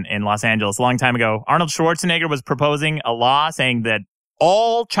in Los Angeles a long time ago. Arnold Schwarzenegger was proposing a law saying that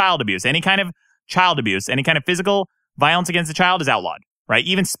all child abuse, any kind of child abuse, any kind of physical violence against a child is outlawed, right?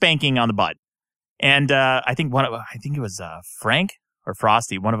 Even spanking on the butt. And I think it was Frank or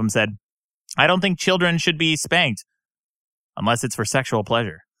Frosty. One of them said, "I don't think children should be spanked unless it's for sexual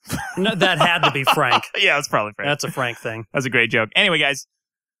pleasure." No, that had to be Frank. Yeah, it's probably Frank. That's a Frank thing. That's a great joke. Anyway, guys,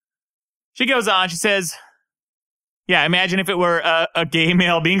 she goes on. She says, yeah, imagine if it were a gay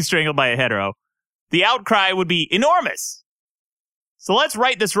male being strangled by a hetero. The outcry would be enormous. So let's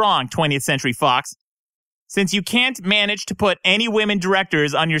right this wrong, 20th Century Fox. Since you can't manage to put any women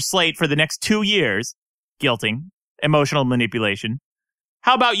directors on your slate for the next 2 years, guilting, emotional manipulation,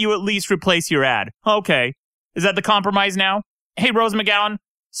 how about you at least replace your ad? Okay. Is that the compromise now? Hey, Rose McGowan,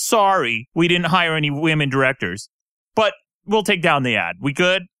 sorry we didn't hire any women directors, but we'll take down the ad. We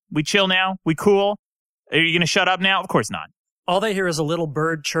good? We chill now? We cool? Are you going to shut up now? Of course not. All they hear is a little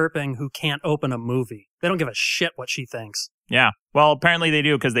bird chirping who can't open a movie. They don't give a shit what she thinks. Yeah. Well, apparently they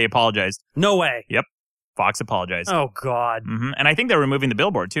do because they apologized. No way. Yep. Fox apologized. Oh, God. Mm-hmm. And I think they're removing the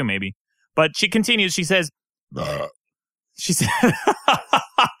billboard, too, maybe. But she continues. She says, she said,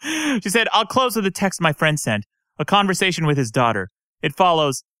 I'll close with a text my friend sent, a conversation with his daughter. It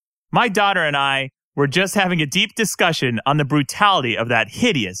follows, my daughter and I were just having a deep discussion on the brutality of that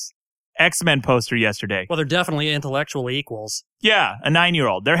hideous X-Men poster yesterday. Well, they're definitely intellectual equals. Yeah, a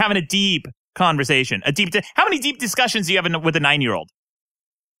 9-year-old. They're having a deep conversation. How many deep discussions do you have with a 9-year-old?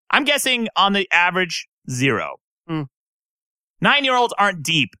 I'm guessing on the average, 0. 9-year-olds aren't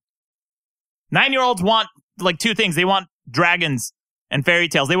deep. 9-year-olds want like 2 things. They want dragons and fairy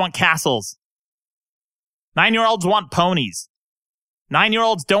tales. They want castles. 9-year-olds want ponies.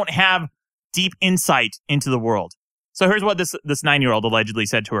 9-year-olds don't have deep insight into the world. So here's what this 9-year-old allegedly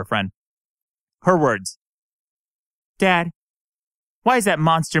said to her friend. Her words. Dad, why is that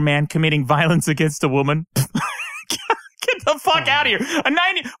monster man committing violence against a woman? Get the fuck out of here.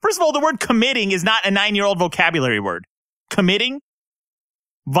 First of all, the word committing is not a 9-year-old vocabulary word. Committing?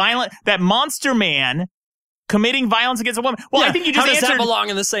 Violent? That monster man committing violence against a woman. Well, yeah, I think you just answered. How does that belong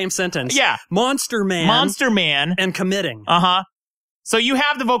in the same sentence? Yeah. Monster man. And committing. Uh-huh. So you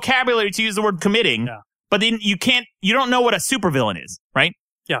have the vocabulary to use the word committing, but then you don't know what a supervillain is, right?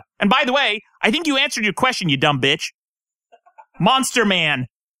 Yeah. And by the way, I think you answered your question, you dumb bitch. Monster man.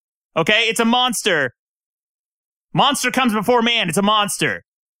 Okay? It's a monster. Monster comes before man. It's a monster.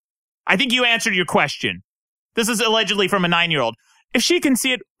 I think you answered your question. This is allegedly from a 9-year-old. If she can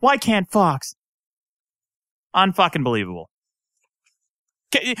see it, why can't Fox? Unfucking believable.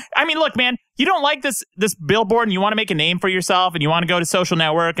 I mean, look, man, you don't like this billboard and you want to make a name for yourself and you want to go to social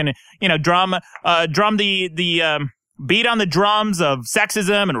network and, drum the beat on the drums of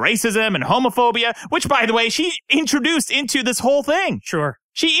sexism and racism and homophobia, which, by the way, she introduced into this whole thing. Sure.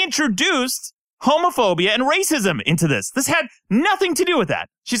 She introduced homophobia and racism into this. This had nothing to do with that.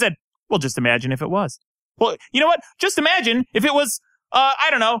 She said, well, just imagine if it was. Well, you know what? Just imagine if it was, I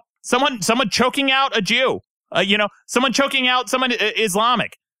don't know, someone choking out a Jew. Someone choking out someone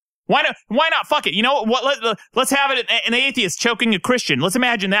Islamic. Why not? Fuck it. You know what? Let's have it an atheist choking a Christian. Let's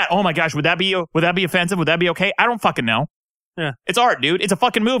imagine that. Oh my gosh, would that be offensive? Would that be okay? I don't fucking know. Yeah. It's art, dude. It's a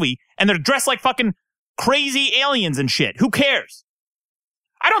fucking movie, and they're dressed like fucking crazy aliens and shit. Who cares?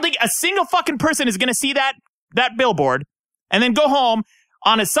 I don't think a single fucking person is gonna see that billboard and then go home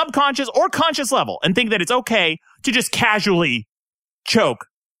on a subconscious or conscious level and think that it's okay to just casually choke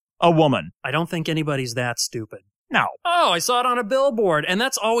a woman. I don't think anybody's that stupid. No. Oh, I saw it on a billboard. And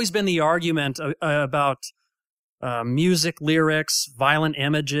that's always been the argument about music, lyrics, violent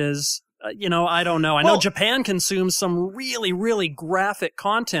images. I don't know. I know Japan consumes some really, really graphic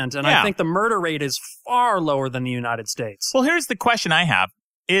content, and I think the murder rate is far lower than the United States. Well, here's the question I have,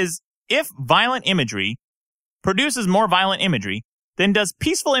 is if violent imagery produces more violent imagery, then does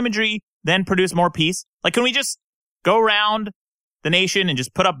peaceful imagery then produce more peace? Like, can we just go around the nation and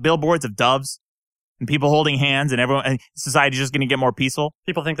just put up billboards of doves and people holding hands and society's just going to get more peaceful?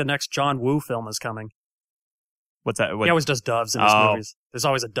 People think the next John Woo film is coming. What's that? He always does doves in his movies. There's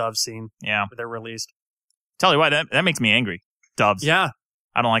always a dove scene. Yeah. Where they're released. Tell you what, that makes me angry. Doves. Yeah.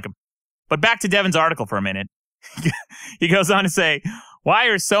 I don't like them. But back to Devin's article for a minute. He goes on to say, why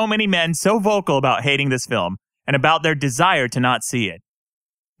are so many men so vocal about hating this film and about their desire to not see it?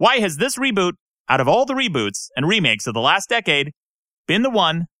 Why has this reboot, out of all the reboots and remakes of the last decade, been the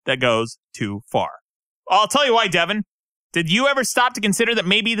one that goes too far? I'll tell you why, Devin. Did you ever stop to consider that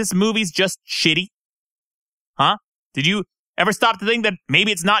maybe this movie's just shitty? Huh? Did you ever stop to think that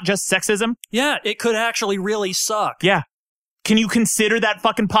maybe it's not just sexism? Yeah, it could actually really suck. Yeah. Can you consider that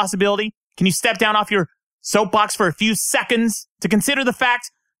fucking possibility? Can you step down off your soapbox for a few seconds to consider the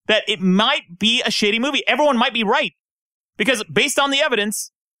fact that it might be a shitty movie? Everyone might be right. Because based on the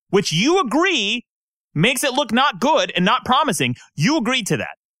evidence, which you agree makes it look not good and not promising, you agreed to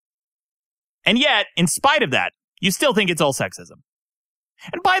that. And yet, in spite of that, you still think it's all sexism.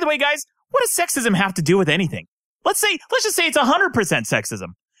 And by the way, guys, what does sexism have to do with anything? Let's just say it's 100% sexism.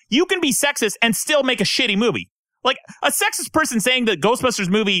 You can be sexist and still make a shitty movie. Like, a sexist person saying that Ghostbusters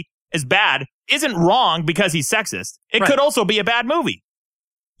movie is bad isn't wrong because he's sexist. It could also be a bad movie.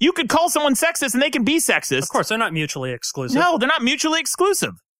 You could call someone sexist and they can be sexist. Of course, they're not mutually exclusive. No, they're not mutually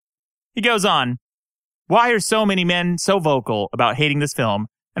exclusive. He goes on, why are so many men so vocal about hating this film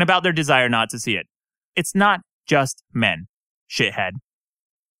and about their desire not to see it? It's not just men, shithead.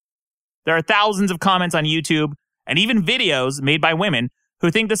 There are thousands of comments on YouTube and even videos made by women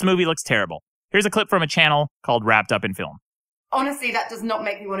who think this movie looks terrible. Here's a clip from a channel called Wrapped Up in Film. Honestly, that does not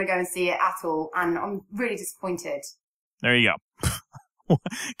make me want to go and see it at all, and I'm really disappointed. There you go.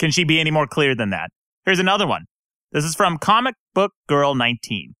 Can she be any more clear than that? Here's another one. This is from Comic Book Girl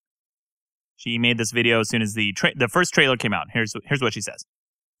 19. She made this video as soon as the first trailer came out. Here's what she says.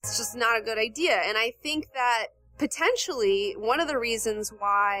 It's just not a good idea, and I think that potentially one of the reasons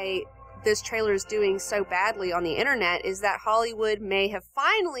why this trailer is doing so badly on the internet is that Hollywood may have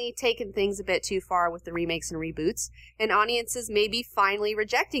finally taken things a bit too far with the remakes and reboots, and audiences may be finally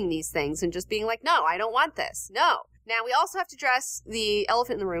rejecting these things and just being like, no, I don't want this. No. Now, we also have to address the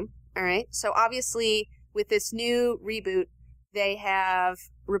elephant in the room, all right? So obviously, with this new reboot, they have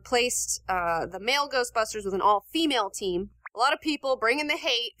replaced the male Ghostbusters with an all-female team. A lot of people bring in the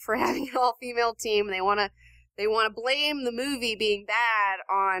hate for having an all-female team, and they want to blame the movie being bad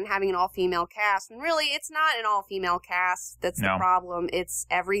on having an all-female cast. And really, it's not an all-female cast that's the problem. It's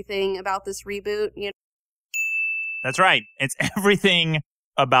everything about this reboot. You know? That's right. It's everything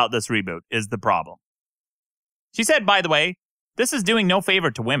about this reboot is the problem. She said, by the way, this is doing no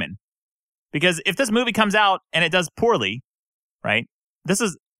favor to women. Because if this movie comes out and it does poorly, right? This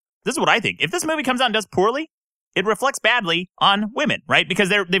is what I think. If this movie comes out and does poorly, it reflects badly on women, right? Because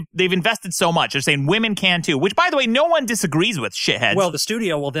they've invested so much. They're saying women can too, which, by the way, no one disagrees with, shitheads. Well, the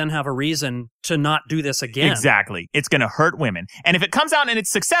studio will then have a reason to not do this again. Exactly. It's going to hurt women. And if it comes out and it's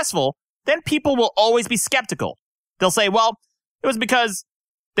successful, then people will always be skeptical. They'll say, well, it was because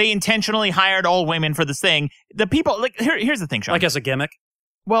they intentionally hired all women for this thing. The people, like, here's the thing, Sean. Like as a gimmick?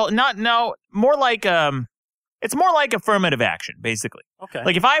 Well, more like, it's more like affirmative action, basically. Okay.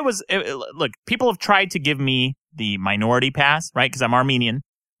 Like if I was, look, people have tried to give me the minority pass, right? Because I'm Armenian.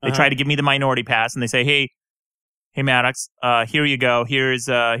 They try to give me the minority pass and they say, hey, Maddox, here you go. Here's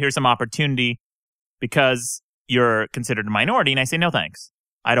some opportunity because you're considered a minority. And I say, no, thanks.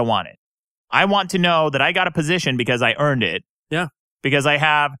 I don't want it. I want to know that I got a position because I earned it. Yeah. Because I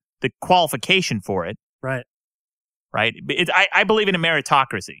have the qualification for it. Right. Right. I believe in a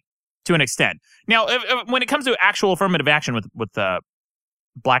meritocracy to an extent. Now, when it comes to actual affirmative action with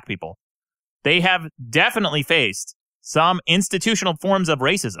black people, they have definitely faced some institutional forms of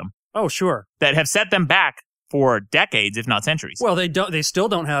racism. Oh, sure. That have set them back for decades, if not centuries. Well, they still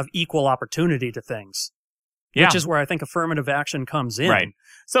don't have equal opportunity to things. Yeah. Which is where I think affirmative action comes in. Right.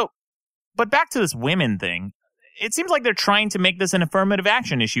 So, but back to this women thing, it seems like they're trying to make this an affirmative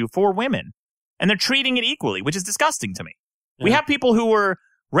action issue for women. And they're treating it equally, which is disgusting to me. Yeah. We have people who were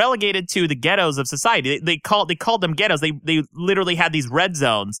relegated to the ghettos of society. They called them ghettos. They literally had these red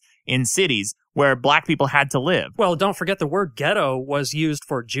zones in cities where black people had to live. Well, don't forget the word ghetto was used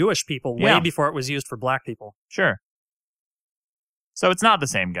for Jewish people way before it was used for black people. Sure. So it's not the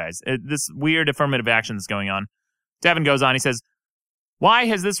same, guys. This weird affirmative action that's going on. Devin goes on, he says, why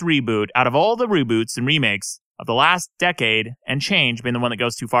has this reboot, out of all the reboots and remakes of the last decade and change, been the one that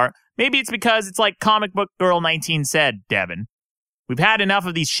goes too far? Maybe it's because it's like Comic Book Girl 19 said, Devin. We've had enough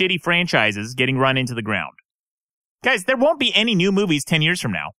of these shitty franchises getting run into the ground. Guys, there won't be any new movies 10 years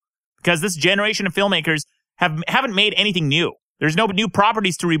from now because this generation of filmmakers haven't made anything new. There's no new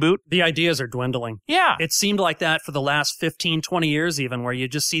properties to reboot. The ideas are dwindling. Yeah. It seemed like that for the last 15, 20 years even, where you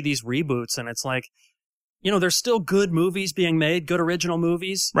just see these reboots and it's like, you know, there's still good movies being made, good original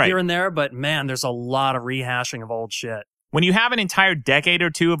movies here and there, but man, there's a lot of rehashing of old shit. When you have an entire decade or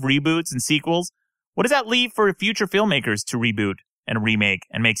two of reboots and sequels, What does that leave for future filmmakers to reboot and remake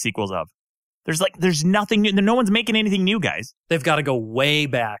and make sequels of? There's nothing new. No one's making anything new, guys. They've got to go way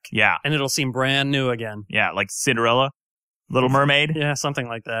back. Yeah. And it'll seem brand new again. Yeah, like Cinderella, Little Mermaid. Yeah, something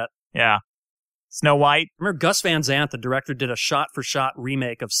like that. Yeah. Snow White. Remember Gus Van Sant, the director, did a shot-for-shot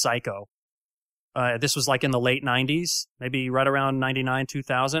remake of Psycho. This was like in the late 90s, maybe right around 99,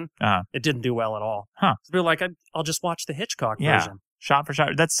 2000. It didn't do well at all. Huh. So people were like, I'll just watch the Hitchcock Yeah. version. Shot for shot.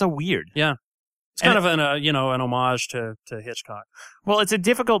 That's so weird. Yeah. It's kind of an homage to Hitchcock. Well, it's a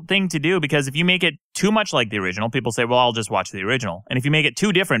difficult thing to do because if you make it too much like the original, people say, well, I'll just watch the original. And if you make it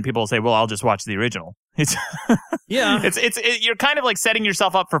too different, people will say, well, I'll just watch the original. It's yeah. You're kind of like setting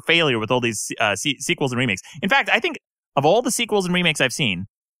yourself up for failure with all these sequels and remakes. In fact, I think of all the sequels and remakes I've seen,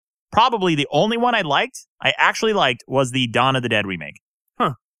 probably the only one I actually liked, was the Dawn of the Dead remake.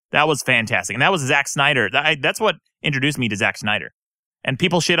 Huh. That was fantastic. And that was Zack Snyder. That's what introduced me to Zack Snyder. And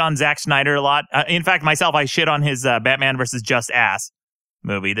people shit on Zack Snyder a lot. In fact, myself, I shit on his Batman vs. Just Ass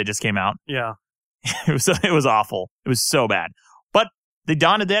movie that just came out. Yeah. It was awful. It was so bad. But the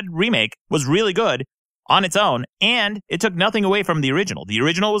Dawn of the Dead remake was really good on its own, and it took nothing away from the original. The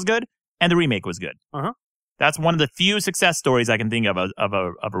original was good, and the remake was good. Uh-huh. That's one of the few success stories I can think of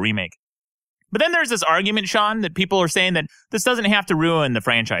a remake. But then there's this argument, Sean, that people are saying that this doesn't have to ruin the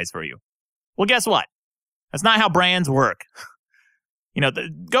franchise for you. Well, guess what? That's not how brands work. The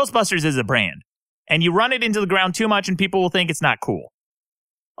Ghostbusters is a brand, and you run it into the ground too much and people will think it's not cool.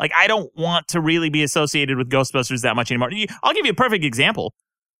 Like, I don't want to really be associated with Ghostbusters that much anymore. I'll give you a perfect example.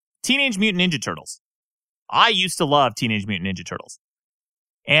 Teenage Mutant Ninja Turtles. I used to love Teenage Mutant Ninja Turtles.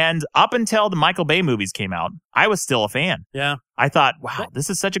 And up until the Michael Bay movies came out, I was still a fan. Yeah. I thought, wow, this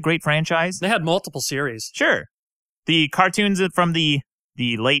is such a great franchise. They had multiple series. Sure. The cartoons from the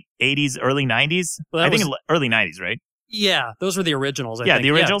late 80s, early 90s. Well, early 90s, right? Yeah, those were the originals, I think. The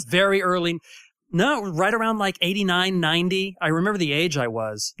originals? Yeah, very early. No, right around like 89, 90. I remember the age I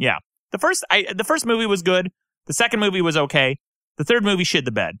was. Yeah. The first movie was good. The second movie was okay. The third movie shit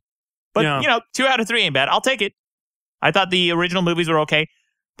the bed. But, 2 out of 3 ain't bad. I'll take it. I thought the original movies were okay.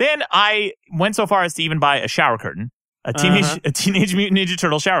 Then I went so far as to even buy a shower curtain. A Teenage Mutant Ninja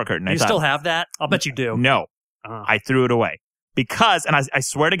Turtle shower curtain. Do you still have that? I'll bet you do. No. I threw it away. Because, and I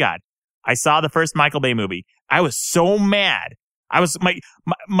swear to God, I saw the first Michael Bay movie. I was so mad. I was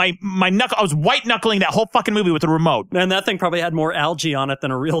my knuckle. I was white knuckling that whole fucking movie with the remote. Man, that thing probably had more algae on it than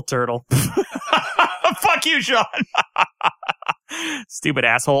a real turtle. Fuck you, Sean. Stupid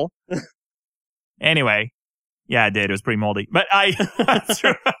asshole. Anyway, yeah, it did. It was pretty moldy. But I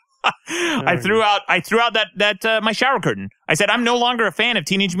threw out that my shower curtain. I said I'm no longer a fan of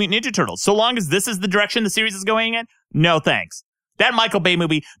Teenage Mutant Ninja Turtles. So long as this is the direction the series is going in, no thanks. That Michael Bay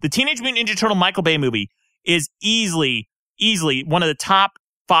movie, the Teenage Mutant Ninja Turtle Michael Bay movie, is easily one of the top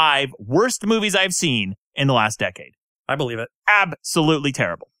 5 worst movies I've seen in the last decade. I believe it. Absolutely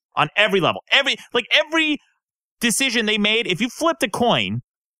terrible on every level. Every decision they made, if you flipped a coin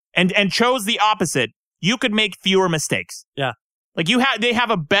and chose the opposite, you could make fewer mistakes. Yeah. Like they have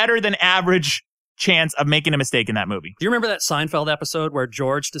a better than average chance of making a mistake in that movie. Do you remember that Seinfeld episode where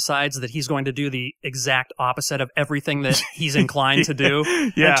George decides that he's going to do the exact opposite of everything that he's inclined to do?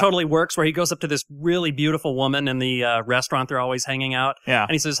 Yeah. And it totally works, where he goes up to this really beautiful woman in the restaurant they're always hanging out. Yeah.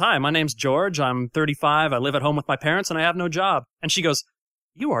 And he says, "Hi, my name's George. I'm 35. I live at home with my parents and I have no job." And she goes,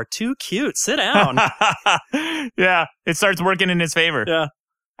 "You are too cute. Sit down." Yeah. It starts working in his favor. Yeah.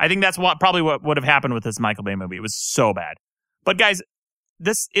 I think that's probably what would have happened with this Michael Bay movie. It was so bad. But guys,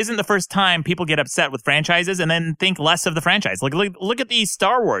 this isn't the first time people get upset with franchises and then think less of the franchise. Look at the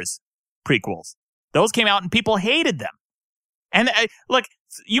Star Wars prequels. Those came out and people hated them. And look,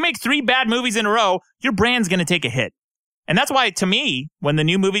 you make 3 bad movies in a row, your brand's going to take a hit. And that's why, to me, when the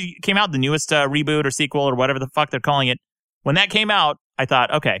new movie came out, the newest reboot or sequel or whatever the fuck they're calling it, when that came out, I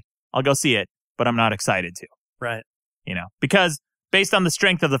thought, okay, I'll go see it, but I'm not excited to. Right. Because based on the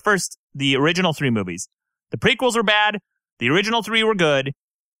strength of the original 3 movies, the prequels were bad, the original 3 were good,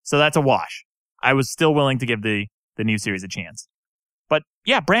 so that's a wash. I was still willing to give the new series a chance. But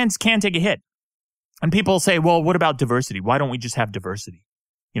yeah, brands can take a hit. And people say, well, what about diversity? Why don't we just have diversity?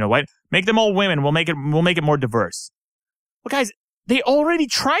 Why make them all women? We'll make it more diverse. Well, guys, they already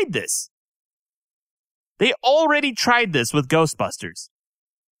tried this. They already tried this with Ghostbusters.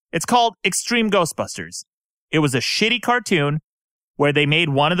 It's called Extreme Ghostbusters. It was a shitty cartoon where they made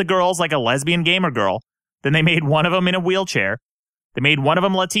one of the girls like a lesbian gamer girl. Then they made one of them in a wheelchair. They made one of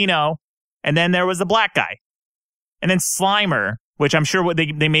them Latino. And then there was the black guy. And then Slimer, which I'm sure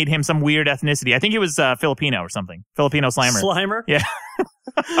they made him some weird ethnicity. I think he was Filipino or something. Filipino Slimer. Slimer? Yeah.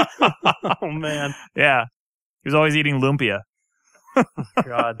 Oh, man. Yeah. He was always eating lumpia.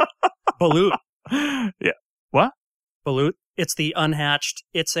 God. Balut. Yeah. What? Balut. It's the unhatched.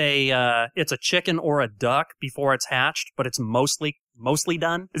 It's a chicken or a duck before it's hatched, but it's mostly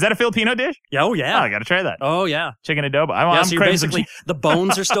done. Is that a Filipino dish? Oh yeah. Oh, I got to try that. Oh yeah. Chicken adobo. Yeah, so you're basically the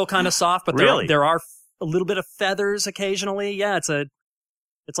bones are still kind of soft, but Really? there are a little bit of feathers occasionally. Yeah, it's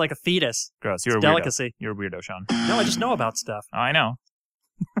like a fetus. Gross. You're it's a weirdo. delicacy. You're a weirdo, Sean. No, I just know about stuff. Oh, I know.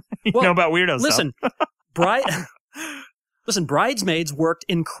 You Well, know about weirdo listen, stuff. Listen, Bridesmaids worked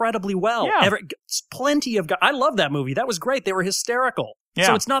incredibly well. Yeah. Plenty of guys. I love that movie. That was great. They were hysterical. Yeah.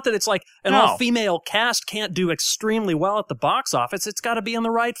 So it's not that it's like an No. all-female cast can't do extremely well at the box office. It's got to be in the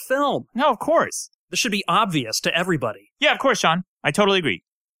right film. No, of course. This should be obvious to everybody. Yeah, of course, Sean. I totally agree.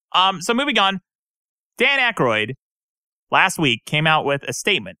 So moving on, Dan Aykroyd last week came out with a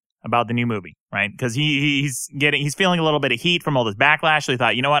statement about the new movie, right? Because he's feeling a little bit of heat from all this backlash. So he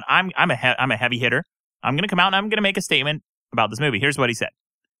thought, you know what? I'm a heavy hitter. I'm going to come out and I'm going to make a statement about this movie. Here's what he said.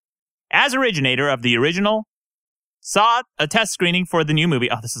 As originator of the original, saw a test screening for the new movie.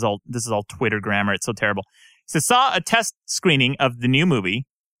 Oh, this is all Twitter grammar. It's so terrible. He says, saw a test screening of the new movie.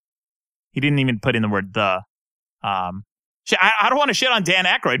 He didn't even put in the word the. I don't want to shit on Dan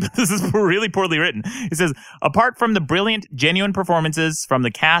Aykroyd, but this is really poorly written. He says, apart from the brilliant, genuine performances from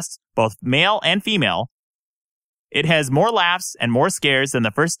the cast, both male and female, it has more laughs and more scares than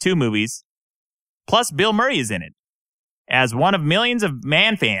the first two movies. Plus, Bill Murray is in it. As one of millions of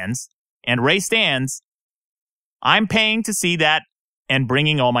Man fans and Ray stans, I'm paying to see that and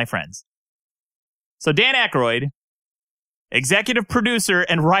bringing all my friends. So Dan Aykroyd, executive producer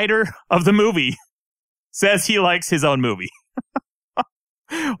and writer of the movie, says he likes his own movie.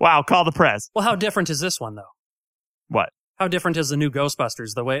 Wow, call the press. Well, how different is this one, though? What? How different is the new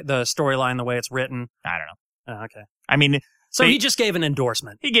Ghostbusters, the storyline, the way it's written? I don't know. Oh, okay. I mean... So he just gave an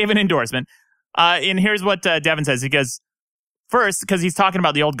endorsement. He gave an endorsement. And here's what Devin says. He goes, first, because he's talking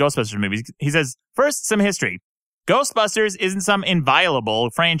about the old Ghostbusters movies, he says, first, some history. Ghostbusters isn't some inviolable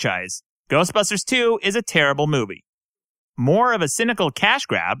franchise. Ghostbusters 2 is a terrible movie. More of a cynical cash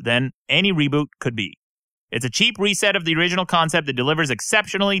grab than any reboot could be. It's a cheap reset of the original concept that delivers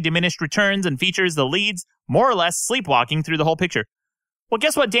exceptionally diminished returns and features the leads more or less sleepwalking through the whole picture. Well,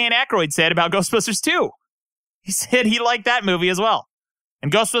 guess what Dan Aykroyd said about Ghostbusters 2? He said he liked that movie as well.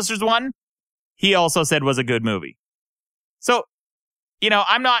 And Ghostbusters 1, he also said was a good movie. So,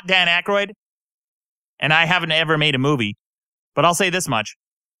 I'm not Dan Aykroyd, and I haven't ever made a movie, but I'll say this much.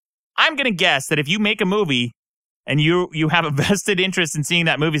 I'm going to guess that if you make a movie and you have a vested interest in seeing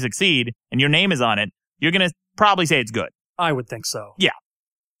that movie succeed, and your name is on it, you're going to probably say it's good. I would think so. Yeah.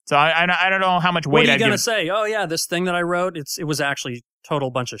 So I don't know how much weight What are you going to say? Oh, yeah, this thing that I wrote, it was actually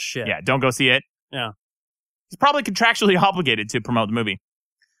total bunch of shit. Yeah, don't go see it. Yeah. He's probably contractually obligated to promote the movie.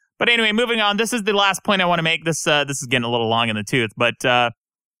 But anyway, moving on. This is the last point I want to make. This is getting a little long in the tooth. But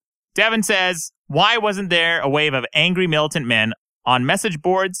Devin says, why wasn't there a wave of angry militant men on message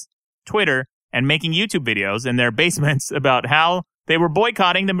boards, Twitter, and making YouTube videos in their basements about how they were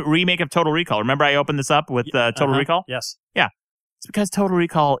boycotting the remake of Total Recall? Remember I opened this up with Total Recall? Yes. Yeah. It's because Total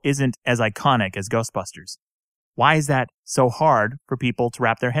Recall isn't as iconic as Ghostbusters. Why is that so hard for people to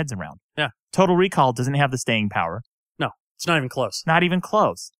wrap their heads around? Yeah. Total Recall doesn't have the staying power. No, it's not even close. Not even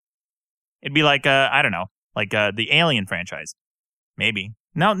close. It'd be like, I don't know, like the Alien franchise. Maybe.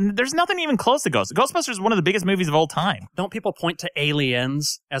 No, there's nothing even close to Ghostbusters is one of the biggest movies of all time. Don't people point to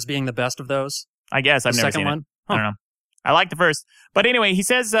Aliens as being the best of those? I guess. I've never seen one? it. I don't know. I like the first. But anyway, he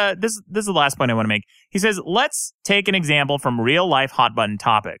says, this is the last point I want to make. He says, let's take an example from real-life hot-button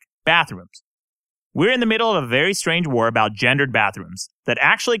topic, bathrooms. We're in the middle of a very strange war about gendered bathrooms that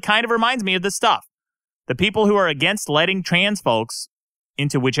actually kind of reminds me of this stuff. The people who are against letting trans folks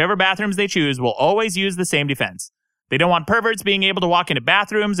into whichever bathrooms they choose will always use the same defense. They don't want perverts being able to walk into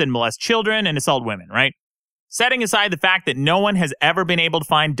bathrooms and molest children and assault women, right? Setting aside the fact that no one has ever been able to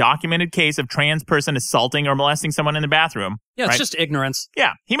find documented case of trans person assaulting or molesting someone in the bathroom. Yeah, it's right? just ignorance.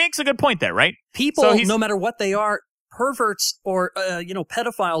 Yeah, he makes a good point there, right? People, no matter what they are, perverts or,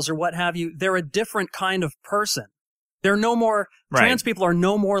 pedophiles or what have you, they're a different kind of person. They're no more, trans people are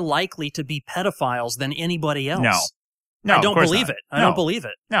no more likely to be pedophiles than anybody else. No, I don't believe it. I don't believe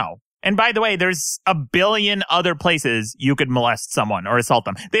it. No. And by the way, there's a billion other places you could molest someone or assault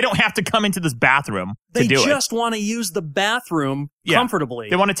them. They don't have to come into this bathroom to do it. They just want to use the bathroom comfortably.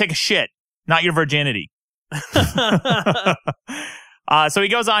 They want to take a shit, not your virginity. So he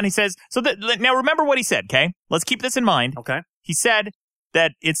goes on, he says, now remember what he said, okay? Let's keep this in mind. Okay. He said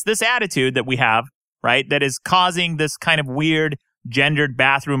that it's this attitude that we have, right, that is causing this kind of weird gendered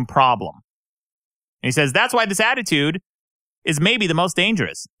bathroom problem. And he says that's why this attitude is maybe the most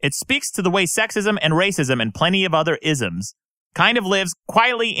dangerous. It speaks to the way sexism and racism and plenty of other isms kind of lives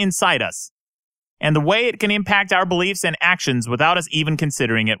quietly inside us. and the way it can impact our beliefs and actions without us even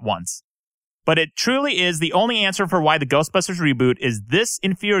considering it once. But it truly is the only answer for why the Ghostbusters reboot is this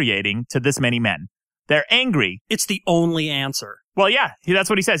infuriating to this many men. They're angry. It's the only answer. Well, yeah, that's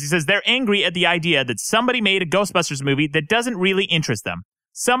what he says. He says they're angry at the idea that somebody made a Ghostbusters movie that doesn't really interest them.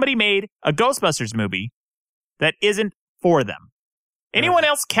 Somebody made a Ghostbusters movie that isn't for them. Anyone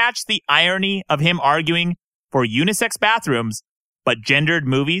else catch the irony of him arguing for unisex bathrooms but gendered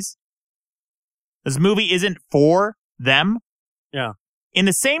movies? This movie isn't for them. Yeah. In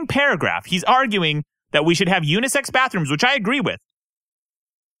the same paragraph, he's arguing that we should have unisex bathrooms, which I agree with,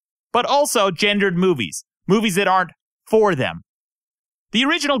 but also gendered movies, movies that aren't for them. The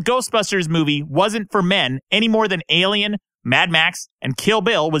original Ghostbusters movie wasn't for men any more than Alien, Mad Max, and Kill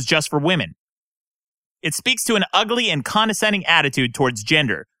Bill was just for women. It speaks to an ugly and condescending attitude towards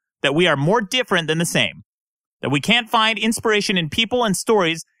gender, that we are more different than the same, that we can't find inspiration in people and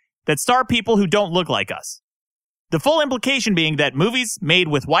stories that star people who don't look like us. The full implication being that movies made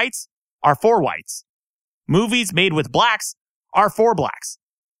with whites are for whites. Movies made with blacks are for blacks.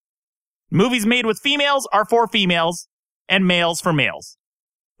 Movies made with females are for females, and males for males.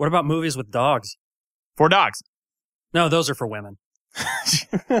 What about movies with dogs? For dogs. No, those are for women.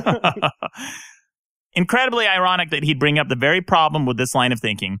 Incredibly ironic that he'd bring up the very problem with this line of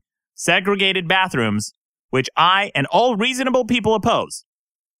thinking, segregated bathrooms, which I and all reasonable people oppose.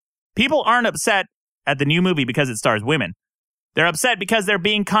 People aren't upset at the new movie because it stars women. They're upset because they're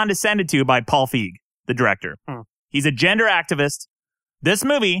being condescended to by Paul Feig, the director. He's a gender activist. This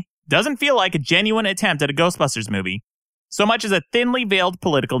movie doesn't feel like a genuine attempt at a Ghostbusters movie, so much as a thinly veiled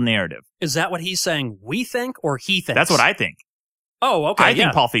political narrative. Is that what he's saying we think or he thinks? That's what I think. Oh, okay. I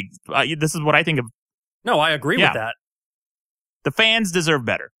think Paul Feig, this is what I think of. No, I agree with that. The fans deserve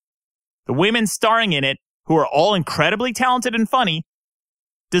better. The women starring in it, who are all incredibly talented and funny,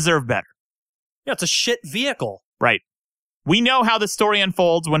 deserve better. Yeah, it's a shit vehicle. Right. We know how the story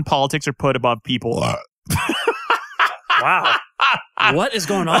unfolds when politics are put above people. Wow. What is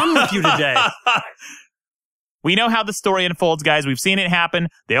going on with you today? We know how the story unfolds, guys. We've seen it happen.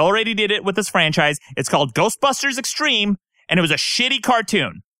 They already did it with this franchise. It's called Ghostbusters Extreme, and it was a shitty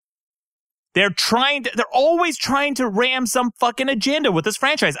cartoon. They're always trying to ram some fucking agenda with this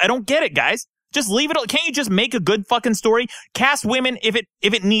franchise. I don't get it, guys. Just leave it. Can't you just make a good fucking story? Cast women if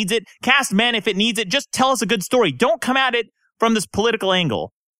it needs it. Cast men if it needs it. Just tell us a good story. Don't come at it from this political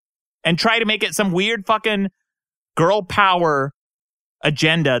angle and try to make it some weird fucking girl power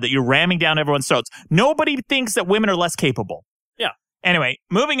agenda that you're ramming down everyone's throats. Nobody thinks that women are less capable. Yeah. Anyway,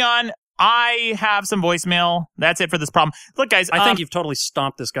 moving on. I have some voicemail. That's it for this problem. Look, guys. I think you've totally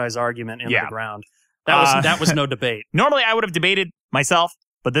stomped this guy's argument into the ground. That was no debate. Normally, I would have debated myself,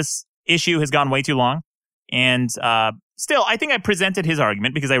 but this issue has gone way too long. And still, I think I presented his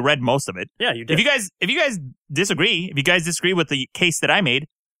argument because I read most of it. Yeah, you did. If you guys disagree with the case that I made,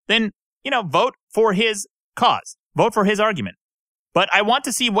 then, vote for his cause. Vote for his argument. But I want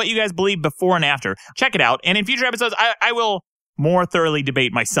to see what you guys believe before and after. Check it out. And in future episodes, I will more thoroughly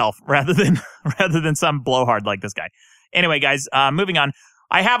debate myself rather than some blowhard like this guy. Anyway, guys, moving on.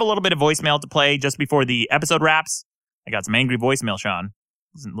 I have a little bit of voicemail to play just before the episode wraps. I got some angry voicemail, Sean.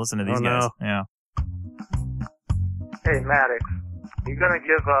 Listen to these guys. No. Yeah. Hey, Maddox, you gonna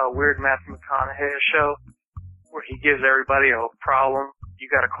give Weird Matthew McConaughey a show where he gives everybody a problem? You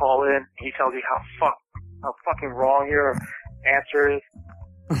gotta call in, and he tells you how fucking wrong your answer is.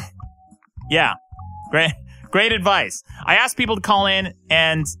 Yeah. Great advice. I asked people to call in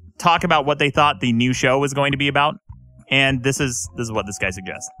and talk about what they thought the new show was going to be about, and this is what this guy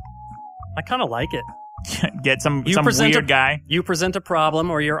suggests. I kind of like it. Get some weird guy. You present a problem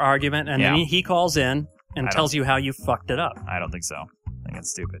or your argument, and then he calls in and tells you how you fucked it up. I don't think so. I think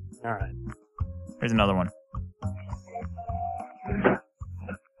it's stupid. All right. Here's another one.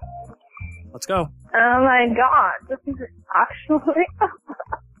 Let's go. Oh my god, this is actually...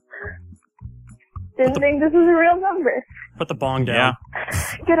 Didn't think this was a real number. Put the bong down.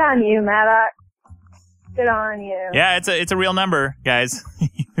 Yeah. Good on you, Maddox. Good on you. Yeah, it's a real number, guys.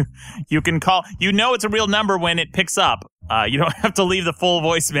 You can call. It's a real number when it picks up. You don't have to leave the full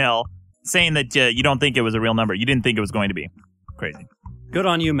voicemail saying that you don't think it was a real number. You didn't think it was going to be. Crazy. Good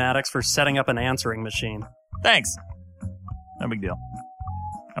on you, Maddox, for setting up an answering machine. Thanks. No big deal.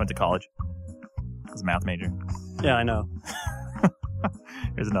 I went to college. I was a math major. Yeah, I know.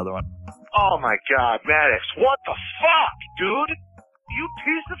 Here's another one. Oh my god, Maddox, what the fuck, dude? You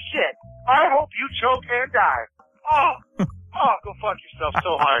piece of shit. I hope you choke and die. Oh, go fuck yourself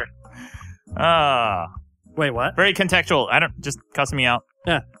so hard. Wait, what? Very contextual. Just cussing me out.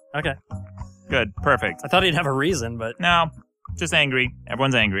 Yeah, okay. Good, perfect. I thought he'd have a reason, but... No, just angry.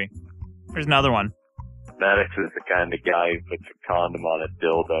 Everyone's angry. Here's another one. Maddox is the kind of guy who puts a condom on a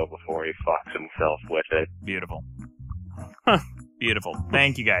dildo before he fucks himself with it. Beautiful. Beautiful.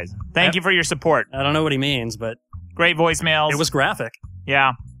 Thank you, guys. Thank you for your support. I don't know what he means, but... Great voicemails. It was graphic.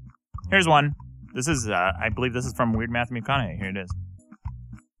 Yeah. Here's one. This is, I believe this is from Weird Matthew McConaughey. Here it is.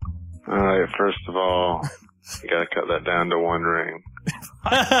 First of all, you gotta cut that down to one ring.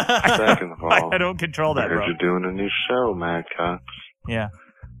 Second of all, I don't control that, I heard bro. you're doing a new show, Mad Cox. Yeah.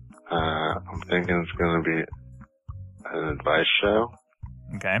 I'm thinking it's gonna be an advice show.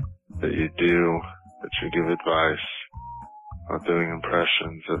 Okay. That you give advice on doing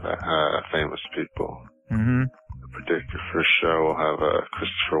impressions of famous people. Mm-hmm. I predict your first show will have a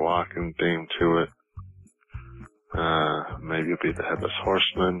Christopher Walken theme to it. Maybe you'll be the Headless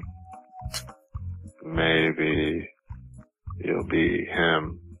Horseman. Maybe you'll be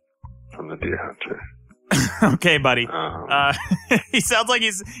him from the Deer Hunter. Okay, buddy. He sounds like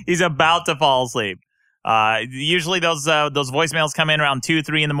he's about to fall asleep. Usually those voicemails come in around 2,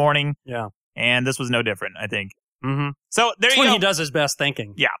 3 in the morning. Yeah. And this was no different, I think. Mm-hmm. So there It's you when go. he does his best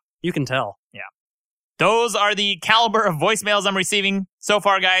thinking. Yeah. You can tell. Yeah. Those are the caliber of voicemails I'm receiving so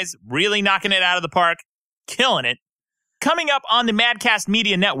far, guys. Really knocking it out of the park. Killing it. Coming up on the Madcast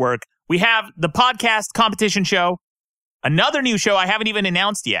Media Network, we have the podcast competition show, another new show I haven't even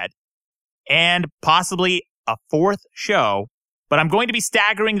announced yet, and possibly a fourth show, but I'm going to be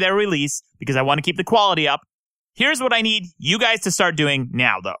staggering their release because I want to keep the quality up. Here's what I need you guys to start doing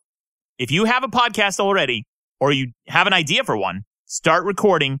now, though. If you have a podcast already, or you have an idea for one, start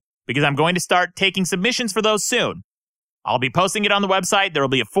recording because I'm going to start taking submissions for those soon. I'll be posting it on the website. There will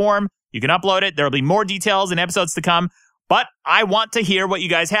be a form. You can upload it. There will be more details and episodes to come. But I want to hear what you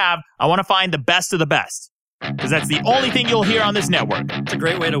guys have. I want to find the best of the best. Because that's the only thing you'll hear on this network. It's a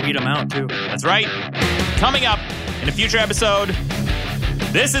great way to weed them out, too. That's right. Coming up in a future episode,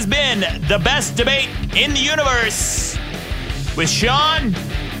 this has been the best debate in the universe with Sean,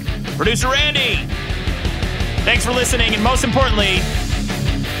 producer Randy. Thanks for listening, and most importantly,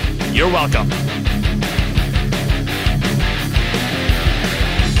 you're welcome.